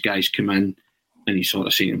all these guys come in and he's sort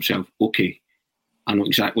of saying to himself, okay, I know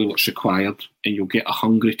exactly what's required, and you'll get a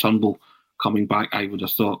hungry Turnbull coming back, I would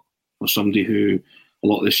have thought, for somebody who a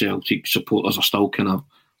lot of the Celtic supporters are still kind of,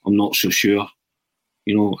 I'm not so sure.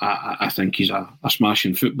 I think he's a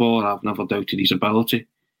smashing footballer. I've never doubted his ability.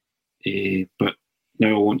 But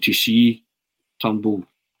now I want to see Turnbull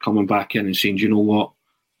coming back in and saying, do you know what?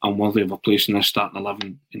 I'm worthy of a place in this starting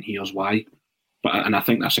 11, and here's why. And I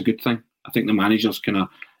think that's a good thing. I think the manager's kind of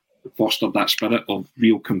fostered that spirit of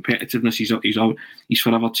real competitiveness. He's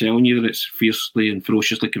forever telling you that it's fiercely and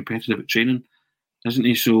ferociously competitive at training, isn't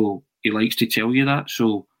he? So he likes to tell you that.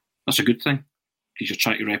 So that's a good thing, because you're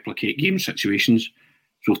trying to replicate game situations.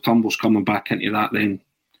 So if Turnbull's coming back into that, then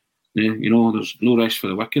there's no rest for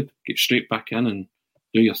the wicked. Get straight back in and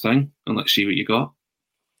do your thing, and let's see what you got.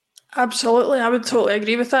 Absolutely, I would totally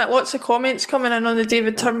agree with that. Lots of comments coming in on the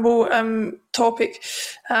David Turnbull topic.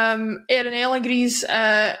 Aaron L agrees.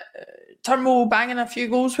 Turnbull banging a few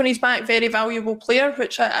goals when he's back, very valuable player,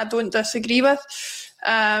 which I don't disagree with.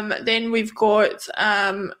 Then we've got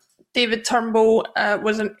David Turnbull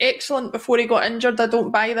was an excellent before he got injured. I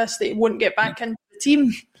don't buy this that he won't get back into the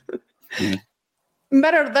team.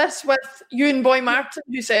 Mirror this with Ewan Boy Martin,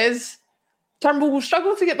 who says Turnbull will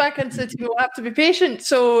struggle to get back into the team. We'll have to be patient.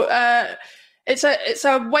 So it's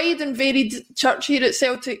a wide and varied church here at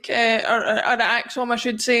Celtic, or at Axom, I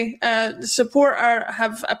should say. The support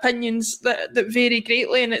have opinions that vary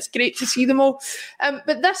greatly, and it's great to see them all.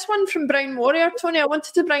 But this one from Brown Warrior, Tony, I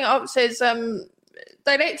wanted to bring it up, says,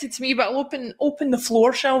 directed to me, but I'll open the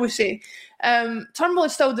floor, shall we say. Turnbull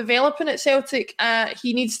is still developing at Celtic.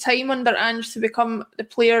 He needs time under Ange to become the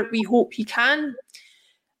player we hope he can.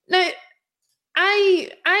 Now,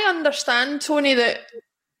 I understand, Tony, that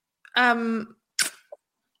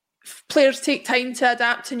players take time to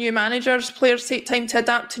adapt to new managers. Players take time to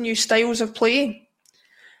adapt to new styles of play.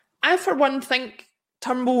 I, for one, think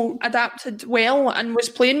Turnbull adapted well and was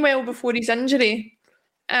playing well before his injury.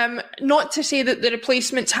 Not to say that the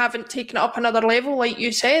replacements haven't taken it up another level, like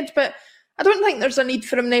you said, but I don't think there's a need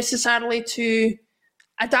for him necessarily to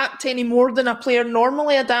adapt any more than a player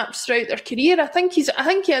normally adapts throughout their career. I think he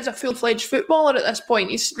is a full-fledged footballer at this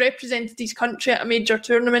point. He's represented his country at a major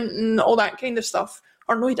tournament and all that kind of stuff.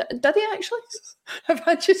 Or no, did he actually? Have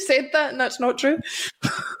I just said that and that's not true?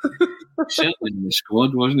 Certainly in the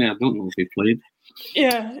squad, wasn't he? I don't know if he played.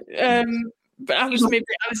 Yeah, but I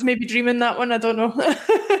was maybe dreaming that one. I don't know.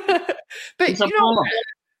 But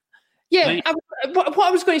yeah, what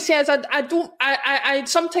I was going to say is I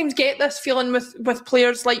sometimes get this feeling with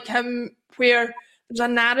players like him where there's a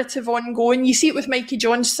narrative ongoing. You see it with Mikey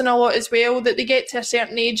Johnston a lot as well, that they get to a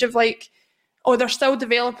certain age of like, oh, they're still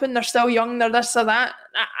developing, they're still young, they're this or that.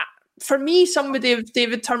 For me, somebody of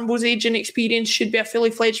David Turnbull's age and experience should be a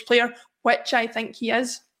fully fledged player, which I think he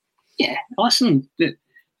is. Yeah, listen,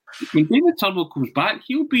 when David Turnbull comes back,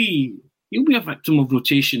 he'll be a victim of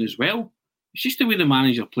rotation as well. It's just the way the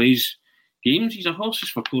manager plays games. He's a horses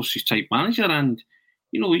for courses type manager, and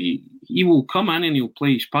he will come in and he'll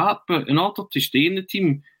play his part. But in order to stay in the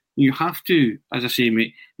team, you have to, as I say,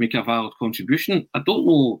 make a valid contribution. I don't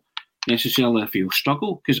know necessarily if he'll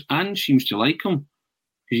struggle, because Ange seems to like him,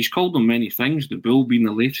 because he's called him many things. The Bull being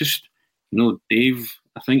the latest. Dave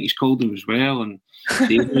I think he's called him as well, and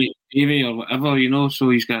Davey or whatever, you know. So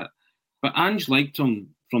he's got. But Ange liked him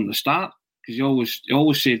from the start because he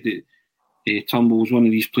always said that Turnbull was one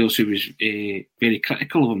of these players who was very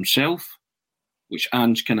critical of himself, which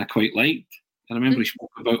Ange kind of quite liked. I remember he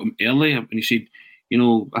spoke about him earlier, and he said, you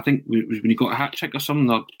know, I think it was when he got a hat trick or something,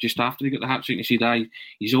 or just after he got the hat trick, he said,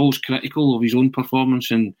 he's always critical of his own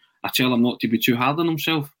performance, and I tell him not to be too hard on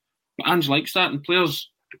himself. But Ange likes that, and players,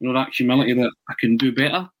 you know, that humility that I can do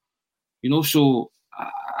better, you know. So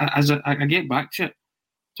as I get back to it,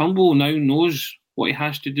 Turnbull now knows what he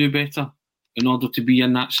has to do better in order to be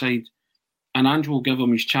in that side, and Ange will give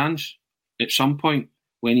him his chance at some point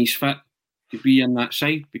when he's fit to be in that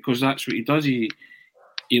side, because that's what he does.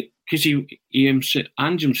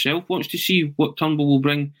 Ange himself wants to see what Turnbull will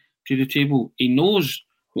bring to the table. He knows,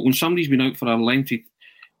 but when somebody's been out for a lengthy,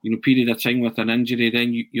 you know, period of time with an injury,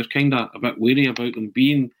 then you're kind of a bit wary about them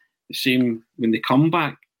being the same when they come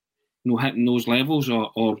back, you know, hitting those levels,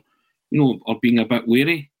 or you know, or being a bit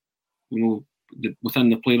wary, you know, within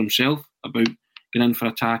the player himself about going in for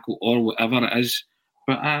a tackle or whatever it is.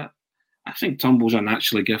 But I think Turnbull's a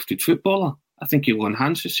naturally gifted footballer. I think he'll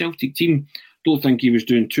enhance the Celtic team. Don't think he was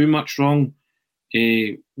doing too much wrong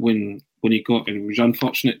when he got, and it was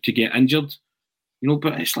unfortunate to get injured, you know.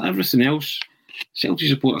 But it's like everything else. Celtic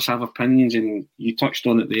supporters have opinions, and you touched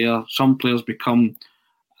on it there. Some players become,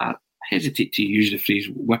 I hesitate to use the phrase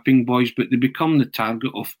whipping boys, but they become the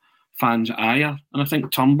target of fans' ire. And I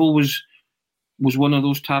think Turnbull was one of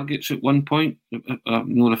those targets at one point. You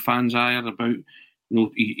know, the fans' ire about,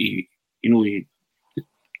 the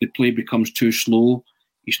play becomes too slow.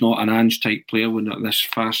 He's not an Ange type player when they're this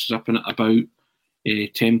fast, zipping it about,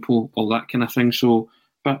 tempo, all that kind of thing. So,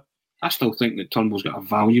 but I still think that Turnbull's got a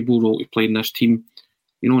valuable role to play in this team.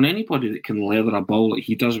 You know, and anybody that can leather a ball like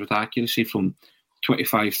he does with accuracy from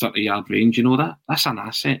 25, 30 yard range, you know, that's an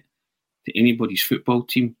asset to anybody's football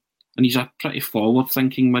team. And he's a pretty forward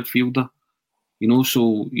thinking midfielder. You know,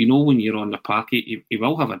 so you know when you're on the park, he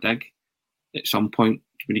will have a dig at some point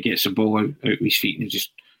when he gets the ball out of his feet and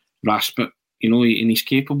just rasp it. You know, and he's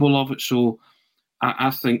capable of it. So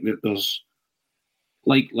I think that there's,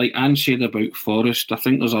 like Ange said about Forrest, I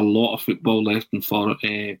think there's a lot of football left in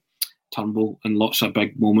Turnbull, and lots of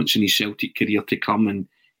big moments in his Celtic career to come. And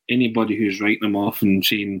anybody who's writing him off and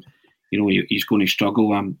saying, you know, he's going to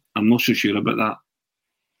struggle, I'm not so sure about that.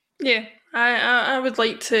 Yeah, I would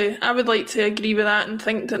like to agree with that and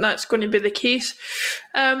think that that's going to be the case.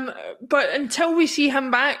 But until we see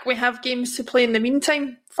him back, we have games to play in the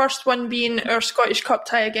meantime. First one being our Scottish Cup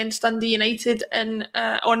tie against Dundee United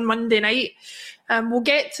on Monday night. We'll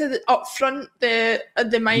get to up front the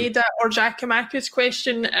Maeda or Giakoumakis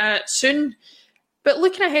question soon. But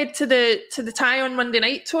looking ahead to the tie on Monday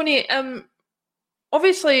night, Tony,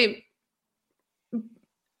 obviously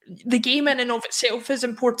the game in and of itself is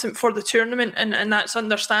important for the tournament, and that's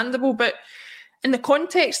understandable. But in the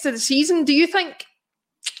context of the season, do you think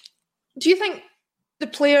the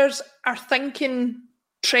players are thinking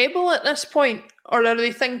treble at this point, or are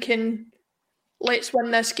they thinking, let's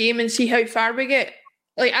win this game and see how far we get?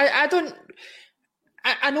 Like,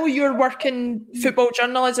 I know you're working football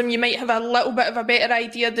journalism. You might have a little bit of a better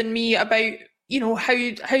idea than me about, you know, how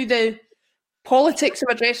the politics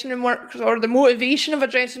of a dressing room works, or the motivation of a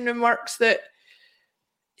dressing room works. That,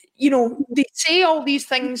 you know, they say all these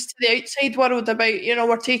things to the outside world about, you know,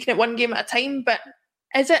 we're taking it one game at a time, but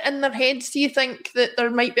is it in their heads, do you think, that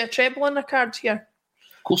there might be a treble in the cards here?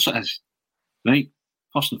 Of course it is, right?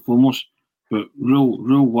 First and foremost, but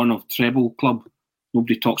rule one of treble club,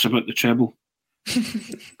 nobody talks about the treble,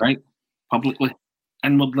 right? Publicly,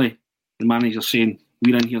 inwardly, the manager's saying,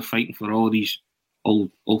 we're in here fighting for all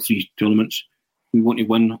three tournaments. We want to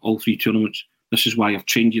win all three tournaments. This is why I've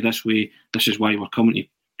trained you this way. This is why we're coming to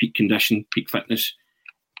peak condition, peak fitness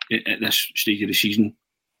at this stage of the season.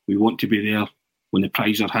 We want to be there when the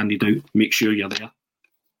prizes are handed out. Make sure you're there.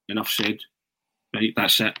 Enough said. Right,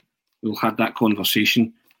 that's it. We'll have that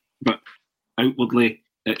conversation. But outwardly,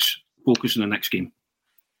 it's focus on the next game.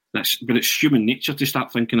 But it's human nature to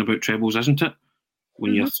start thinking about trebles, isn't it?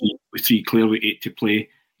 When you're three clear with 8 to play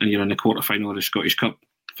and you're in the quarter-final of the Scottish Cup,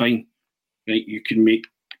 fine. Right, you can make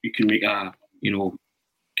a, you know,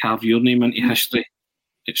 carve your name into history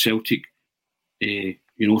at Celtic. You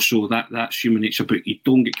know, so that's human nature. But you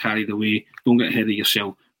don't get carried away. Don't get ahead of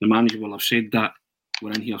yourself. The manager will have said that.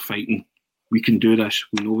 We're in here fighting. We can do this.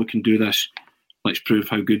 We know we can do this. Let's prove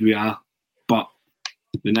how good we are. But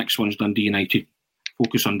the next one's Dundee United.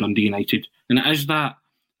 Focus on Dundee United. And it is that.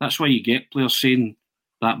 That's why you get players saying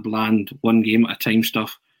that bland, one game at a time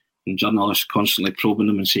stuff, and journalists constantly probing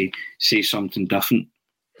them and say something different.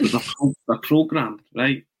 but they're programmed,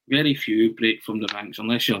 right? Very few break from the ranks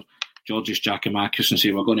unless you're Georgios Giakoumakis and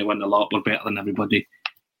say we're going to win the lot, we're better than everybody,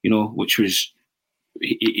 which was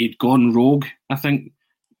he'd gone rogue, I think,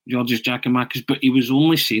 Georgios Giakoumakis, but he was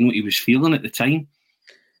only saying what he was feeling at the time.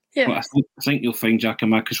 Yeah. But I think you'll find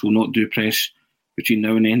Giakoumakis will not do press between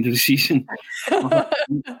now and the end of the season for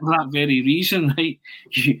that very reason, right?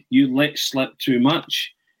 You let slip too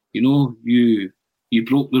much, you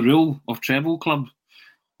broke the rule of treble club,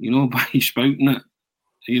 by spouting it.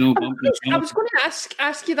 I was going to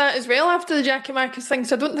ask you that as well after the Giakoumakis thing,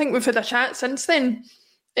 so I don't think we've had a chat since then.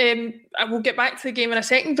 I will get back to the game in a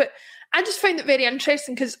second, but I just find it very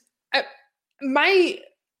interesting because my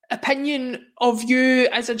opinion of you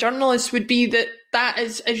as a journalist would be that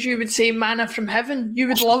is, as you would say, manna from heaven. You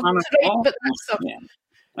would love to write about that stuff.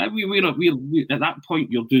 Yeah. We at that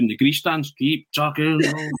point you're doing the grease dance, keep talking,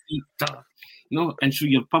 and so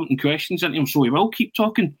you're pumping questions into him, so he will keep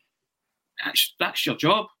talking. That's your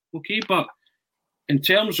job, okay? But in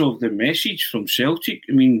terms of the message from Celtic,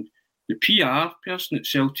 I mean, the PR person at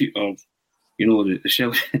Celtic, or the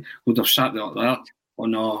Celtic would have sat there like that. Oh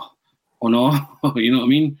no, you know what I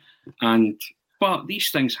mean? But these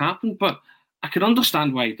things happen. But I can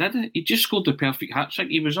understand why he did it. He just scored the perfect hat trick.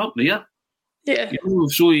 He was up there. Yeah.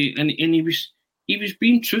 So he was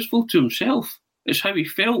being truthful to himself. It's how he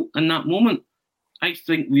felt in that moment. I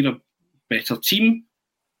think we're a better team.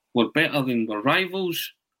 We're better than we're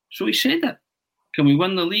rivals. So he said it. Can we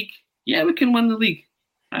win the league? Yeah, we can win the league.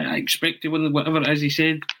 I expect to win whatever it is he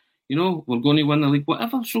said. We're going to win the league,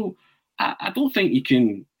 whatever. So I don't think you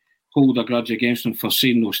can hold a grudge against him for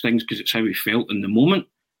saying those things because it's how he felt in the moment.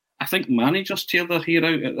 I think managers tear their hair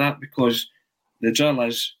out at that because the drill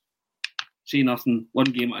is say nothing,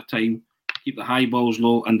 one game at a time, keep the high balls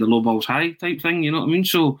low and the low balls high type thing, you know what I mean?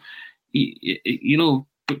 So,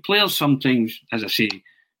 but players sometimes, as I say,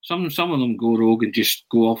 some of them go rogue and just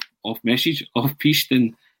go off message, off piste,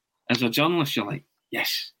 and as a journalist you're like,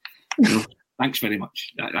 yes, thanks very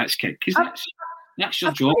much. That's good, because that's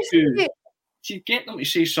your job to get them to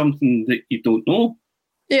say something that you don't know.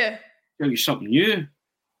 Yeah. Tell you something new.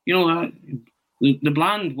 The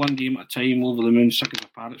bland one game at a time, over the moon, sick of a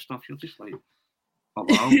parrot stuff, you're just like, oh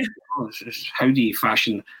wow, how do you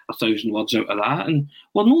fashion 1,000 words out of that? And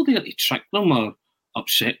we're not there to trick them or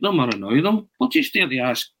upset them or annoy them. We're just there to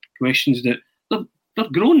ask questions that they're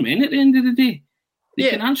grown men at the end of the day.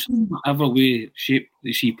 They can answer them whatever way, shape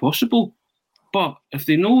they see possible. But if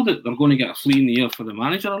they know that they're going to get a flea in the ear for the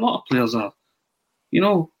manager, a lot of players are,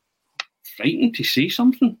 frightened to say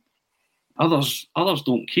something. Others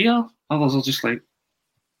don't care. Others are just like,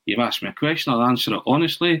 you've asked me a question, I'll answer it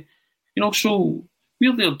honestly. So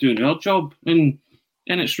we're there doing our job, and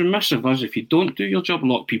it's remiss of us if you don't do your job. A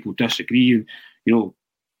lot of people disagree.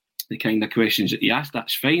 The kind of questions that you ask,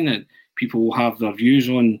 that's fine. That people will have their views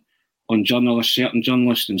on journalists, certain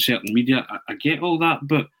journalists and certain media. I get all that,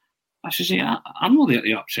 but as I say, I'm not there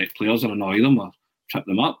to upset players or annoy them or trip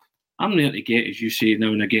them up. I'm there to get, as you say now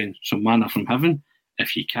and again, some manna from heaven,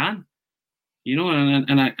 if you can.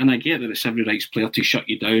 And I get that it's every rights player to shut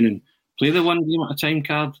you down and play the one game at a time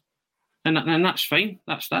card, and that's fine.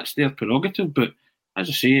 That's their prerogative. But as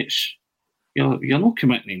I say, it's you're not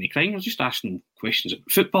committing any crime. You're just asking them questions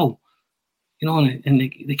about football, and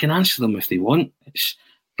they can answer them if they want.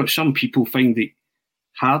 But some people find it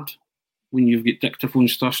hard when you've got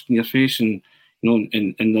dictaphones thrust in your face, and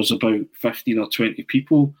and there's about 15 or 20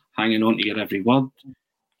 people hanging on to your every word,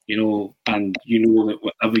 and that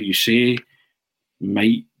whatever you say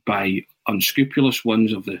might, by unscrupulous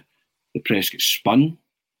ones of the press, get spun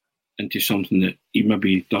into something that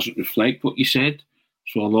maybe doesn't reflect what you said.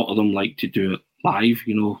 So a lot of them like to do it live,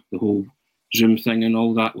 the whole Zoom thing and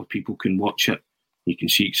all that, where people can watch it. You can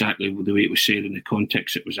see exactly the way it was said in the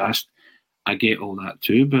context it was asked. I get all that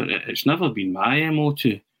too, but it's never been my MO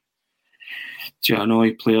to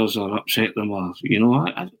annoy players or upset them, or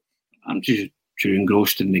I'm just too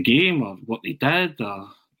engrossed in the game or what they did, or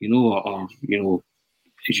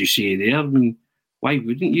as you say there. I mean, why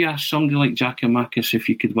wouldn't you ask somebody like Giakoumakis if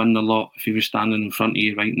you could win the lot if he was standing in front of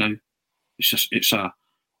you right now? It's a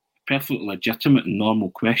perfectly legitimate and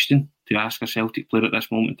normal question to ask a Celtic player at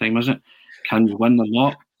this moment in time, is it? Can you win the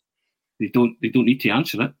lot? They don't need to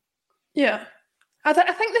answer it. Yeah, I think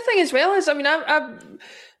the thing as well is,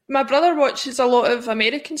 my brother watches a lot of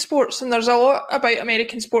American sports, and there's a lot about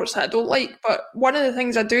American sports that I don't like. But one of the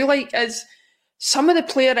things I do like is some of the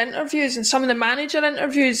player interviews and some of the manager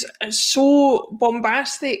interviews are so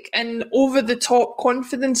bombastic and over the top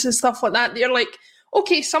confidence and stuff like that. They're like,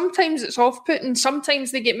 okay, sometimes it's off-putting,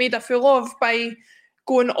 sometimes they get made a fool of by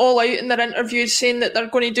going all out in their interviews saying that they're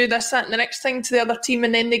going to do this, that and the next thing to the other team,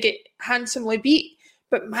 and then they get handsomely beat.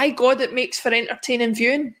 But my God, it makes for entertaining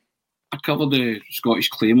viewing. I covered the Scottish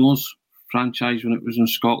Claymores franchise when it was in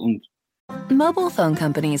Scotland. Mobile phone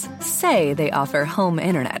companies say they offer home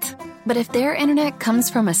internet. But if their internet comes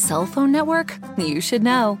from a cell phone network, you should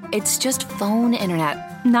know. It's just phone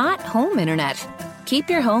internet, not home internet. Keep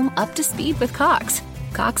your home up to speed with Cox.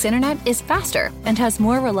 Cox internet is faster and has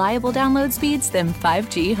more reliable download speeds than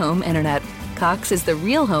 5G home internet. Cox is the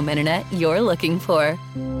real home internet you're looking for.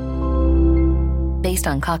 Based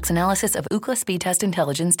on Cox analysis of Ookla speed test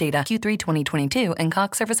intelligence data Q3 2022 and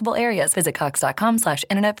Cox serviceable areas, visit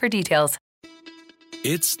cox.com/internet for details.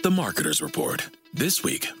 It's the Marketer's Report. This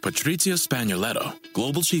week, Patrizia Spagnoletto,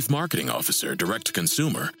 Global Chief Marketing Officer,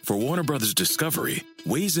 Direct-to-Consumer for Warner Brothers Discovery,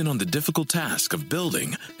 weighs in on the difficult task of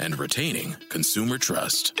building and retaining consumer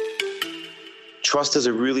trust. Trust is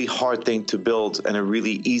a really hard thing to build and a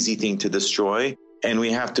really easy thing to destroy, and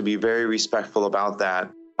we have to be very respectful about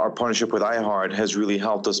that. Our partnership with iHeart has really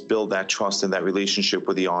helped us build that trust and that relationship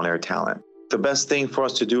with the on-air talent. The best thing for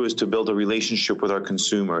us to do is to build a relationship with our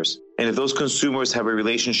consumers. And if those consumers have a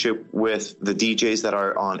relationship with the DJs that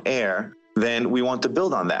are on air, then we want to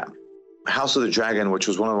build on that. House of the Dragon, which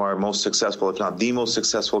was one of our most successful, if not the most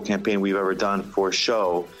successful campaign we've ever done for a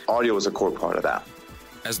show, audio is a core part of that.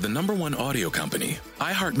 As the #1 audio company,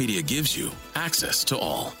 iHeartMedia gives you access to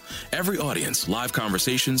all. Every audience, live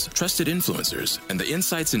conversations, trusted influencers, and the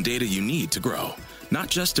insights and data you need to grow. Not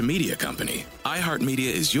just a media company,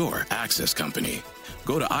 iHeartMedia is your access company.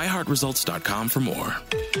 Go to iHeartResults.com for more.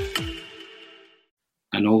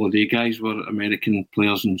 And all of the guys were American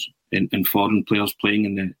players and foreign players playing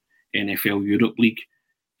in the NFL Europe League.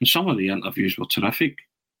 And some of the interviews were terrific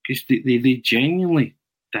because they genuinely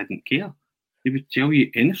didn't care. They would tell you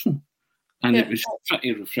anything. And it was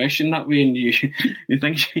pretty refreshing that way. And you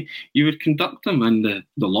think you would conduct them in the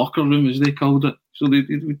locker room, as they called it. So they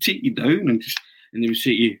would take you down and they would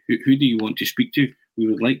say to you, who do you want to speak to? We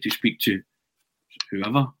would like to speak to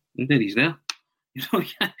whoever. And there he's there. You know,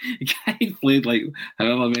 the guy played like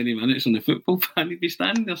however many minutes on the football fan. He'd be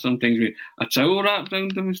standing there sometimes with a towel wrapped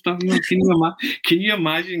around him and stuff. You know, can you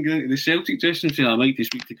imagine going to the Celtic dressing room and saying, I'd like to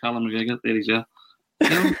speak to Callum McGregor? There he's there. You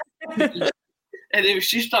know? And it was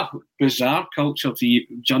just a bizarre culture,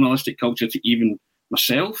 journalistic culture to even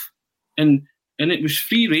myself. And it was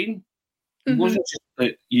free reign. It wasn't just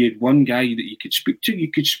that you had one guy that you could speak to.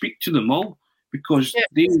 You could speak to them all because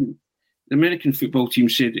the American football team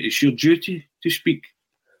said it's your duty to speak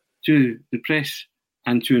to the press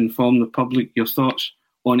and to inform the public your thoughts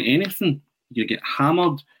on anything. You get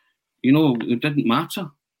hammered. You know, it didn't matter.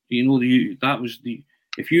 You know,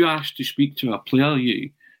 if you asked to speak to a player,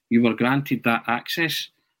 you were granted that access.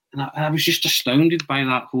 And I was just astounded by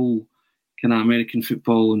that whole kind of American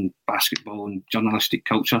football and basketball and journalistic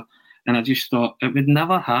culture. And I just thought, it would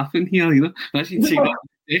never happen here, you know. As you take that,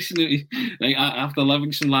 like after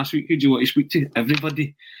Livingston last week, who do you want to speak to?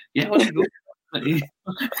 Everybody. Yeah, I want to go. You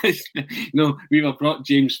know, we were brought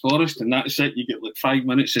James Forrest, and that's it. You get like 5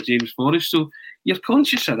 minutes of James Forrest. So you're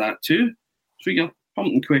conscious of that too. So you're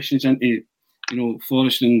pumping questions into, you know,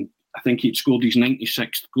 Forrest, and I think he'd scored his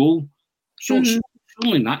 96th goal. So it's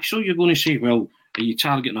only natural you're going to say, well, are you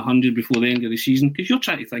targeting 100 before the end of the season? Because you're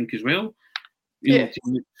trying to think as well, you know, to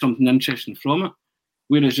make something interesting from it.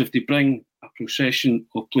 Whereas if they bring a procession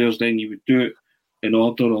of players, then you would do it in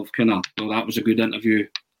order of kind of, well, that was a good interview,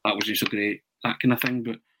 that was just a great, that kind of thing.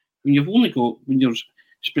 But when you're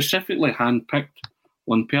specifically hand-picked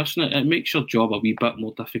one person, it makes your job a wee bit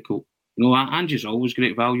more difficult. You know, Ange's always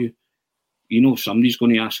great value. You know, somebody's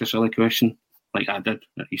going to ask a silly question, like I did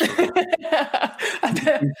at Easter.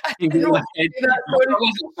 It wasn't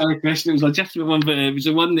a silly question, it was a legitimate one, but it was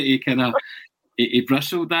the one that he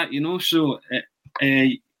bristled at, you know. So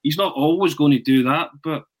he's not always going to do that,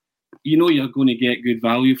 but you know you're going to get good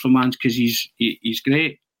value from Ange because he's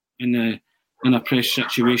great in a press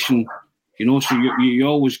situation, you know. So you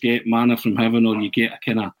always get manna from heaven, or you get a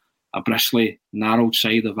kind of a bristly, narrowed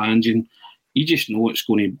side of Ange, and you just know it's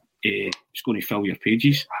going to fill your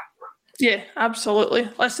pages. Yeah, absolutely.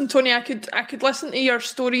 Listen, Tony, I could listen to your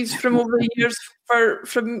stories from over the years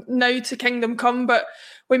from now to Kingdom Come, but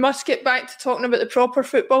we must get back to talking about the proper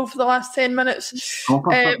football for the last 10 minutes.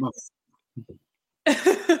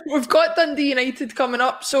 We've got Dundee United coming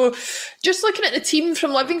up. So just looking at the team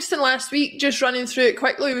from Livingston last week, just running through it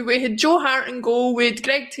quickly, we had Joe Hart in goal, we had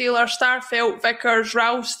Greg Taylor, Starfelt, Vickers,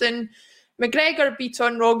 Ralston, McGregor,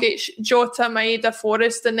 Beaton, Rogic, Jota, Maeda,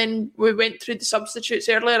 Forrest, and then we went through the substitutes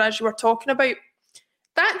earlier as you were talking about.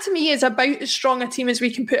 that to me is about as strong a team as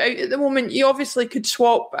we can put out at the moment. You obviously could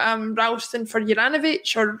swap Ralston for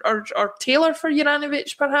Juranovic or Taylor for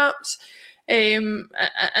Juranovic, perhaps. And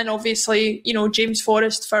obviously, James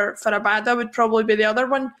Forrest for Abada would probably be the other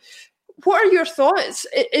one. What are your thoughts?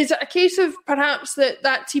 Is it a case of perhaps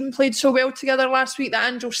that team played so well together last week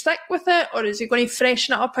that Ange will stick with it, or is he going to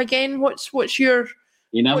freshen it up again? What's your...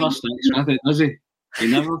 He never sticks with it, does he? He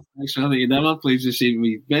never sticks with it. He never plays the same.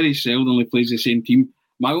 He very seldomly plays the same team.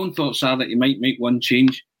 My own thoughts are that he might make one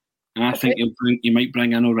change, and I think he might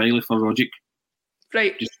bring in O'Reilly for Rogic.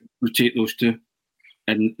 Right. Just rotate those two,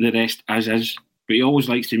 and the rest as is. But he always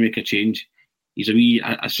likes to make a change. He's a wee,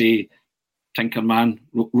 I say, tinker man,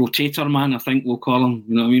 rotator man, I think we'll call him.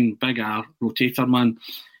 You know what I mean? Big R, rotator man,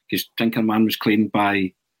 because tinker man was claimed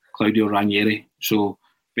by Claudio Ranieri. So,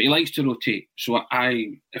 but he likes to rotate. So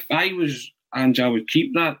if I was Ange, I would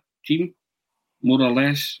keep that team, more or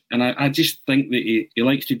less. And I just think that he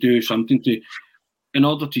likes to do something in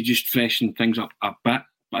order to just freshen things up a bit.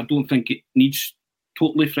 But I don't think it needs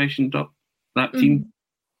totally freshened up, that team.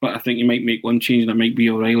 But I think he might make one change, and it might be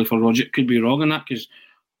O'Reilly for Rogic. Could be wrong on that, because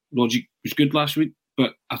Rogic was good last week.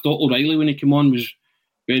 But I thought O'Reilly, when he came on, was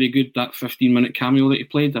very good. That 15-minute cameo that he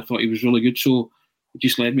played, I thought he was really good. So it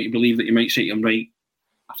just led me to believe that he might say to him, right,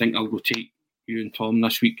 I think I'll rotate you and Tom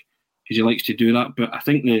this week, because he likes to do that. But I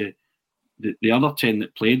think the other 10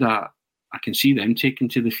 that played, I can see them taking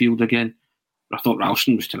to the field again. I thought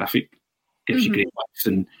Ralston was terrific. Gives you great width,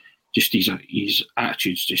 and just his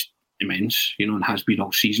attitude's just immense, and has been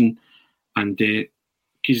all season. And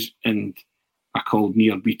I called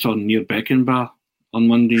Near Beaton Near Beckenbauer on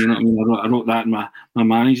Monday. You know what I mean? I wrote that in my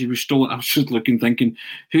manager was still. I was just looking, thinking,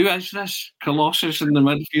 who is this colossus in the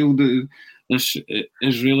midfield? This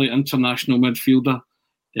Israeli international midfielder.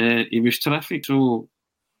 He was terrific. So,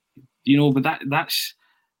 but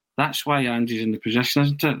that's why Andy's in the position,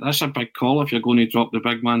 isn't it? That's a big call if you're going to drop the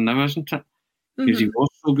big man now, isn't it? Because he was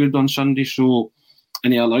so good on Sunday. So,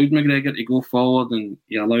 and he allowed McGregor to go forward, and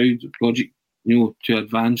he allowed Rogic, to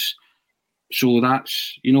advance. So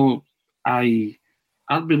that's, I'd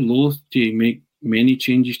be loath to make many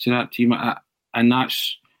changes to that team, and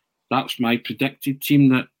that's my predicted team,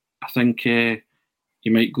 that I think he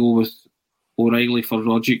might go with O'Reilly for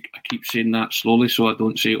Rogic. I keep saying that slowly so I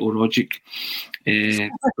don't say Rogic,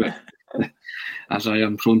 as I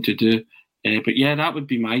am prone to do. But yeah, that would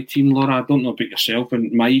be my team, Laura. I don't know about yourself,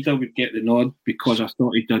 and Maeda would get the nod because I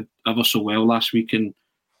thought he did ever so well last week, and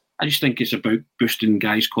I just think it's about boosting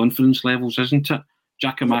guys' confidence levels, isn't it?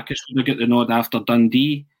 Giakoumakis would have got the nod after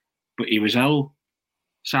Dundee, but he was ill,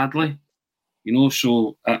 sadly.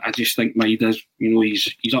 So I just think Maeda's,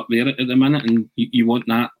 he's up there at the minute, and you want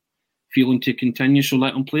that feeling to continue. So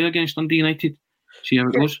let him play against Dundee United. See how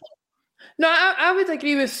it goes. No, I would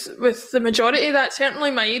agree with the majority of that.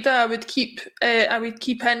 Certainly, Maeda, I would keep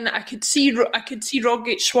in. I could see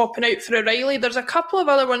Rogic swapping out for O'Reilly. There's a couple of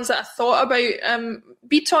other ones that I thought about.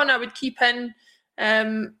 Beaton, I would keep in.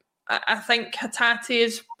 I think Hatate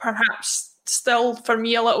is perhaps still, for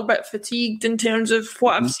me, a little bit fatigued in terms of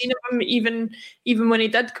what I've seen of him, even when he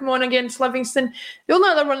did come on against Livingston. The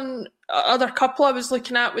only other couple I was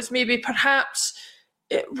looking at was maybe perhaps.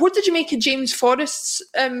 What did you make of James Forrest's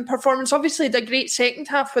performance? Obviously, he did a great second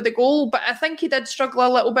half with a goal, but I think he did struggle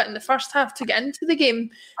a little bit in the first half to get into the game.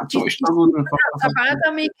 Do you think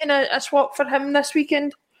Abada making a swap for him this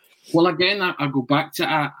weekend? Well, again, I go back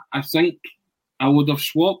to I think I would have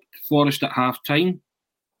swapped Forrest at half-time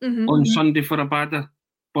on Sunday for Abada,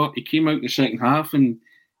 but he came out in the second half and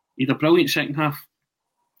he had a brilliant second half.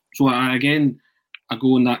 So, I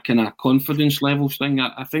go on that kind of confidence levels thing.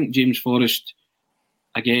 I think James Forrest...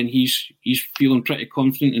 Again, he's feeling pretty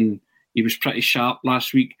confident, and he was pretty sharp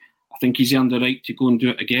last week. I think he's earned the right to go and do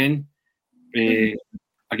it again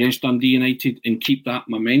against Dundee United and keep that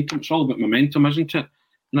momentum. It's all about momentum, isn't it?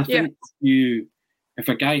 And I think if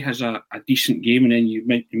a guy has a decent game and then you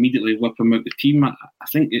might immediately whip him out the team, I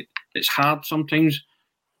think it's hard sometimes,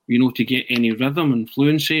 to get any rhythm and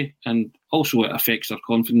fluency, and also it affects their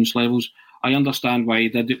confidence levels. I understand why he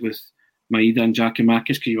did it with Maeda and Giakoumakis,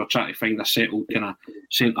 because you were trying to find a settled kind of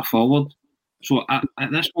centre forward. So at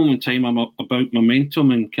this moment in time, I'm about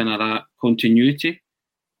momentum and kind of that continuity.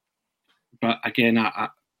 But again, I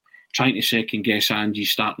trying to second guess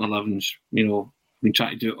Ange's starting 11s. Been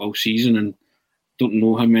trying to do it all season, and don't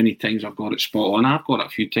know how many times I've got it spot on. I've got it a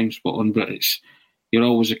few times spot on, but you're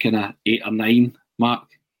always a kind of 8 or 9 mark,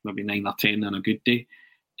 maybe 9 or 10 on a good day.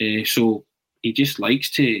 So he just likes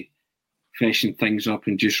to freshen things up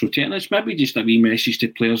and just rotate. And it's maybe just a wee message to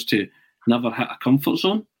players to never hit a comfort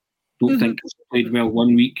zone. Don't think because you played well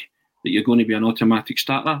one week that you're going to be an automatic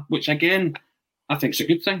starter, which again, I think it's a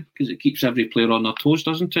good thing because it keeps every player on their toes,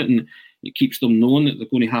 doesn't it? And it keeps them knowing that they're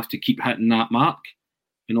going to have to keep hitting that mark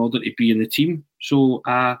in order to be in the team. So,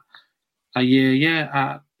 I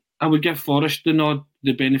would give Forrest the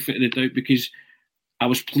benefit of the doubt because I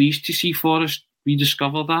was pleased to see Forrest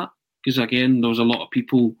rediscover that because, again, there was a lot of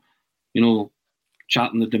people,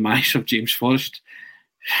 charting the demise of James Forrest.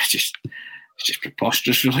 It's just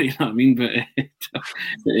preposterous, really, you know what I mean? But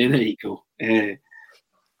there you go.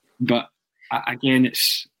 But again,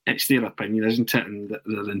 it's their opinion, isn't it? And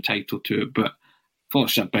they're entitled to it. But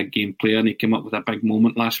Forrest's a big game player, and he came up with a big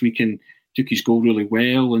moment last week and took his goal really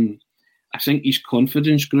well. And I think his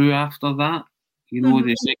confidence grew after that.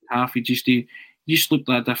 The second half, he just looked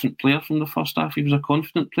like a different player from the first half. He was a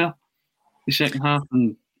confident player. The second half,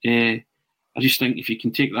 and I just think if you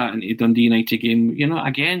can take that into Dundee United game,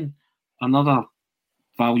 again, another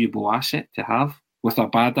valuable asset to have with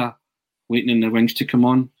Abada waiting in the wings to come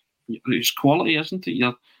on. It's quality, isn't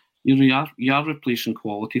it? You are replacing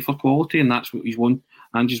quality for quality, and that's what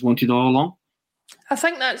Ange's wanted all along. I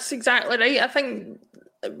think that's exactly right. I think,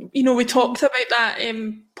 we talked about that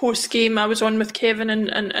post-game. I was on with Kevin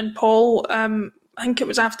and Paul. I think it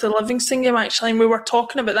was after the Livingston game, actually, and we were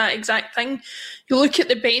talking about that exact thing. You look at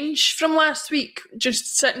the bench from last week,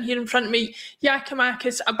 just sitting here in front of me,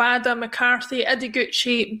 Giakoumakis, Abada, McCarthy,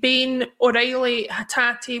 Ideguchi, Bain, O'Reilly,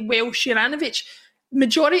 Hatate, Welsh, Juranovic.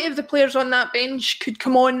 Majority of the players on that bench could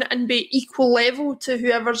come on and be equal level to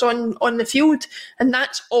whoever's on the field, and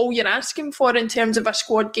that's all you're asking for in terms of a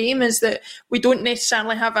squad game, is that we don't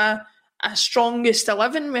necessarily have a strongest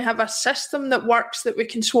 11. We have a system that works, that we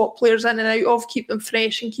can swap players in and out of, keep them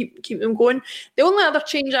fresh and keep them going. The only other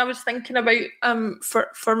change I was thinking about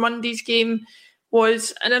for Monday's game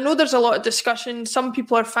was, and I know there's a lot of discussion, some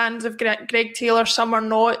people are fans of Greg Taylor, some are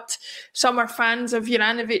not. Some are fans of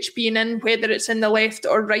Juranovic being in, whether it's in the left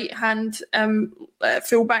or right hand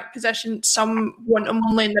full-back position. Some want him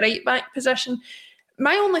only in the right-back position.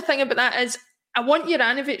 My only thing about that is I want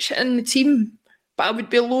Juranovic in the team, but I would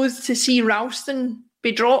be loath to see Ralston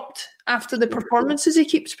be dropped after the performances he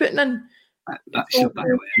keeps putting in. That's your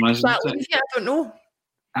dilemma, isn't it? I don't know.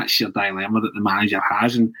 That's your dilemma that the manager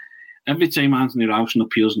has, and every time Anthony Ralston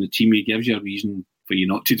appears in the team, he gives you a reason for you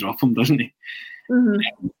not to drop him, doesn't he?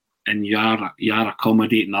 Mm-hmm. And you are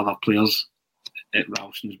accommodating other players at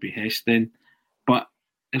Ralston's behest then. But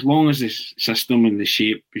as long as the system and the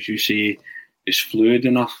shape, as you say, is fluid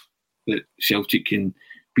enough that Celtic can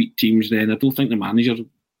beat teams, then I don't think the manager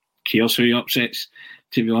cares who he upsets,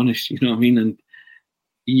 to be honest, you know what I mean? And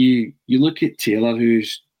you look at Taylor,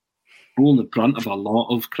 who's borne the brunt of a lot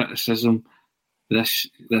of criticism this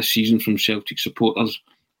season from Celtic supporters.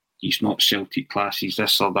 He's not Celtic class, he's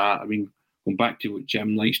this or that. I mean, going back to what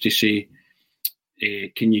Jim likes to say,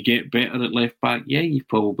 can you get better at left back? Yeah, you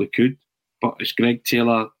probably could. But has Greg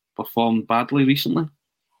Taylor performed badly recently?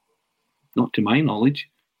 Not to my knowledge.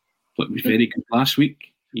 But he was very good last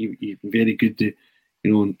week. He was very good,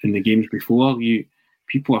 in the games before.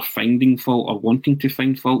 People are finding fault or wanting to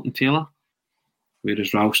find fault in Taylor,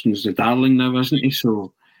 whereas Ralston's the darling now, isn't he?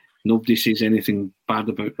 So nobody says anything bad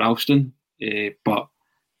about Ralston, but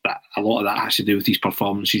a lot of that has to do with his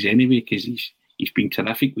performances anyway, because he's been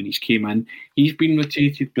terrific when he's came in. He's been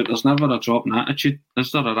rotated, but there's never a drop in attitude,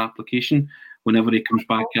 is there, or application whenever he comes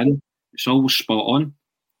back in? It's always spot on.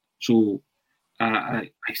 So I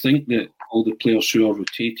think that all the players who are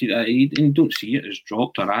rotated, and don't see it as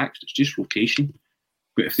dropped or axed, it's just rotation.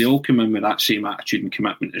 But if they all come in with that same attitude and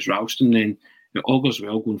commitment as Ralston, then it augurs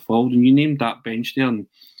well going forward. And you named that bench there, and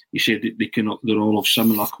you said that they're all of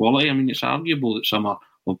similar quality. I mean, it's arguable that some are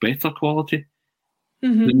of better quality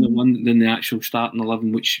than the actual starting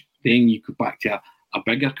 11, which then you go back to a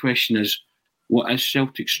bigger question is, what is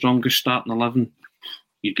Celtic's strongest starting 11?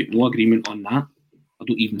 You get no agreement on that. I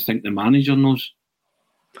don't even think the manager knows,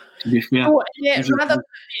 to be fair. Oh, yeah,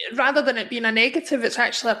 rather than it being a negative, it's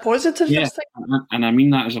actually a positive. Yeah, and I mean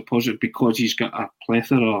that as a positive because he's got a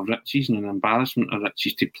plethora of riches and an embarrassment of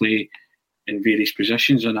riches to play in various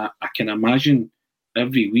positions. And I can imagine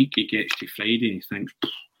every week he gets to Friday and he thinks,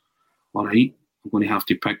 all right, I'm going to have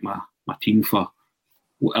to pick my team for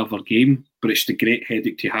whatever game. But it's the great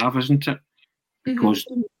headache to have, isn't it? Because,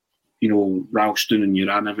 Ralston and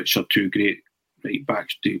Juranovic are two great right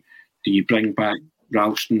backs. Do you bring back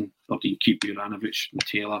Ralston or do you keep Juranovic and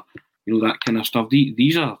Taylor? That kind of stuff.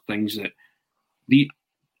 These are things that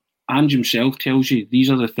Ange himself tells you, these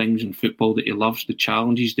are the things in football that he loves, the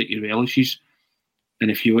challenges that he relishes. And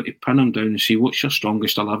if you were to pin him down and say, what's your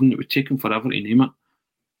strongest 11, it would take him forever to name it.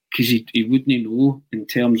 Because he wouldn't know in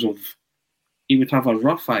terms of, he would have a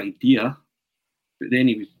rough idea, but then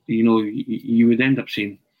he would, you would end up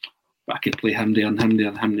saying, but I could play him there and him there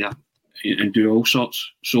and him there and do all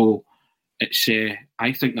sorts. So it's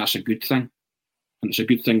I think that's a good thing. And it's a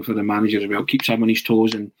good thing for the manager as well. It keeps him on his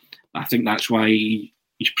toes, and I think that's why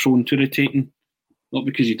he's prone to rotating. Not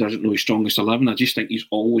because he doesn't know his strongest 11. I just think he's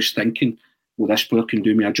always thinking, well, this player can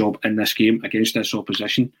do me a job in this game against this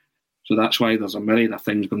opposition. So that's why there's a myriad of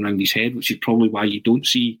things going around his head, which is probably why you don't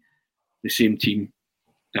see the same team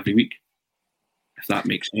every week, if that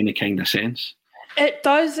makes any kind of sense. It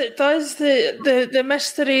does. The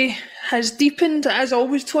mystery has deepened. As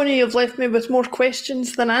always, Tony, you've left me with more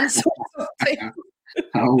questions than answers.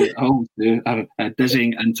 I'll do a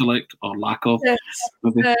dizzying intellect or lack of. Yes.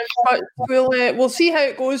 But we'll see how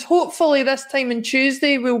it goes. Hopefully this time on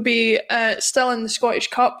Tuesday we'll be still in the Scottish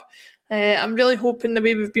Cup. I'm really hoping the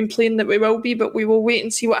way we've been playing that we will be, but we will wait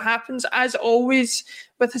and see what happens. As always,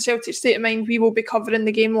 with the Celtic State of Mind, we will be covering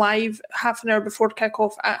the game live half an hour before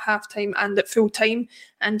kick-off, at half-time and at full-time.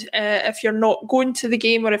 And if you're not going to the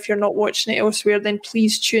game or if you're not watching it elsewhere, then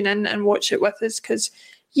please tune in and watch it with us, because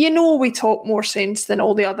we talk more sense than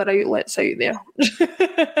all the other outlets out there.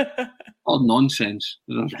 Or nonsense.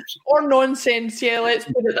 Or nonsense, yeah, let's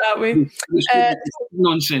put it that way.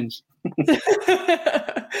 Nonsense.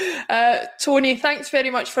 Tony, thanks very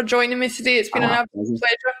much for joining me today. It's been an absolute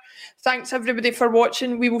pleasure. Thanks everybody for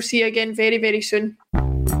watching. We will see you again very, very soon.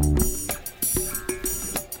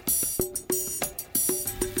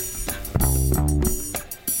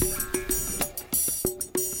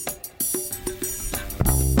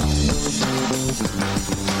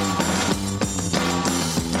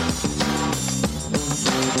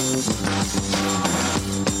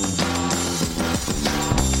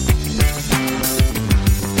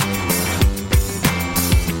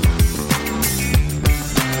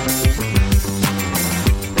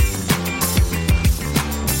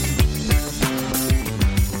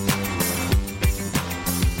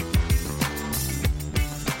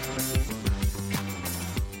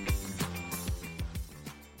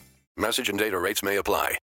 Message and data rates may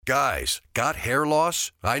apply. Guys, got hair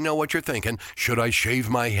loss? I know what you're thinking. Should I shave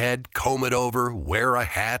my head, comb it over, wear a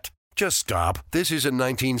hat? Just stop. This isn't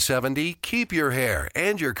 1970. Keep your hair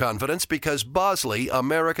and your confidence, because Bosley,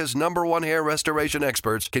 America's #1 hair restoration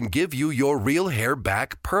experts, can give you your real hair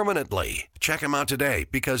back permanently. Check them out today,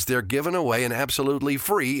 because they're giving away an absolutely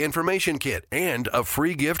free information kit and a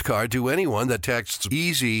free gift card to anyone that texts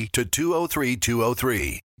EASY to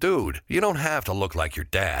 203203. Dude, you don't have to look like your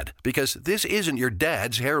dad, because this isn't your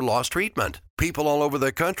dad's hair loss treatment. People all over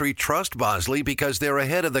the country trust Bosley because they're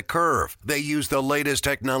ahead of the curve. They use the latest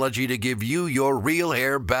technology to give you your real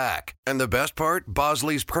hair back. And the best part?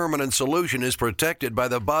 Bosley's permanent solution is protected by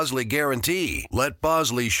the Bosley Guarantee. Let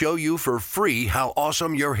Bosley show you for free how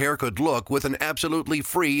awesome your hair could look with an absolutely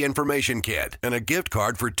free information kit and a gift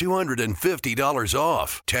card for $250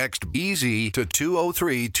 off. Text EASY to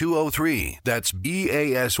 203203. That's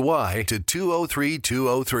BASY to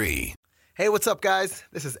 203203. Hey, what's up, guys?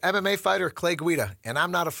 This is MMA fighter Clay Guida, and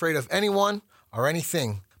I'm not afraid of anyone or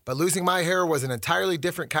anything. But losing my hair was an entirely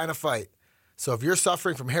different kind of fight. So if you're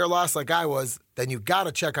suffering from hair loss like I was, then you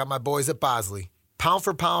gotta check out my boys at Bosley. Pound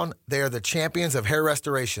for pound, they are the champions of hair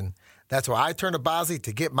restoration. That's why I turned to Bosley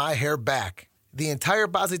to get my hair back. The entire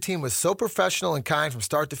Bosley team was so professional and kind from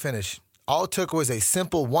start to finish. All it took was a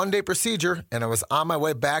simple one-day procedure, and I was on my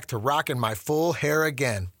way back to rocking my full hair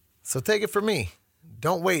again. So take it from me.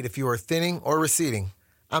 Don't wait if you are thinning or receding.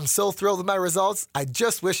 I'm so thrilled with my results, I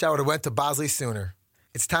just wish I would have went to Bosley sooner.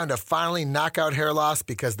 It's time to finally knock out hair loss,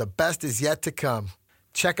 because the best is yet to come.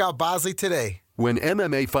 Check out Bosley today. When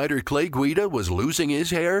MMA fighter Clay Guida was losing his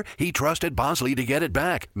hair, he trusted Bosley to get it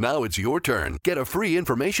back. Now it's your turn. Get a free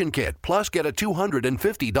information kit, plus get a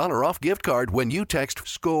 $250 off gift card when you text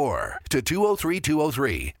SCORE to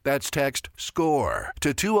 203203. That's text SCORE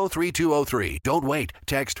to 203203. Don't wait.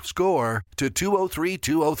 Text SCORE to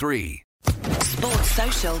 203203. Sports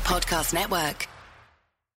Social Podcast Network.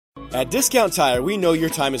 At Discount Tire, we know your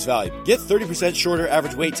time is valuable. Get 30% shorter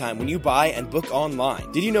average wait time when you buy and book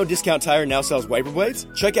online. Did you know Discount Tire now sells wiper blades?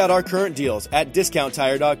 Check out our current deals at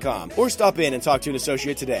discounttire.com or stop in and talk to an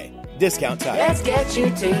associate today. Discount Tire. Let's get you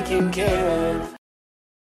taken care of.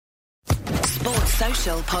 Sports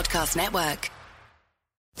Social Podcast Network.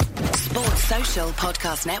 Sports Social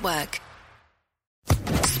Podcast Network.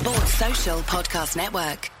 Sports Social Podcast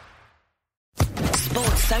Network.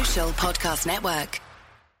 Sports Social Podcast Network.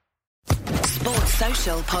 Sports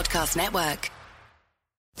Social Podcast Network.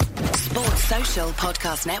 Sports Social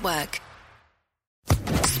Podcast Network.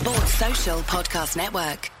 Sports Social Podcast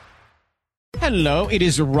Network. Hello, it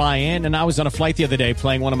is Ryan, and I was on a flight the other day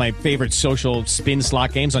playing one of my favorite social spin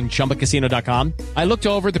slot games on ChumbaCasino.com. I looked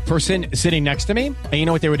over the person sitting next to me, and you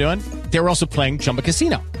know what they were doing? They were also playing Chumba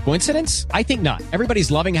Casino. Coincidence? I think not.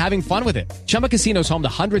 Everybody's loving having fun with it. Chumba Casino is home to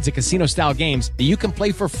hundreds of casino-style games that you can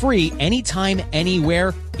play for free anytime,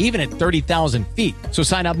 anywhere, even at 30,000 feet. So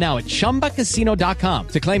sign up now at ChumbaCasino.com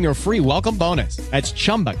to claim your free welcome bonus. That's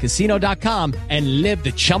ChumbaCasino.com and live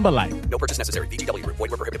the Chumba life. No purchase necessary. VGW. Void where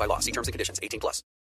prohibited by law. See terms and conditions. 18+.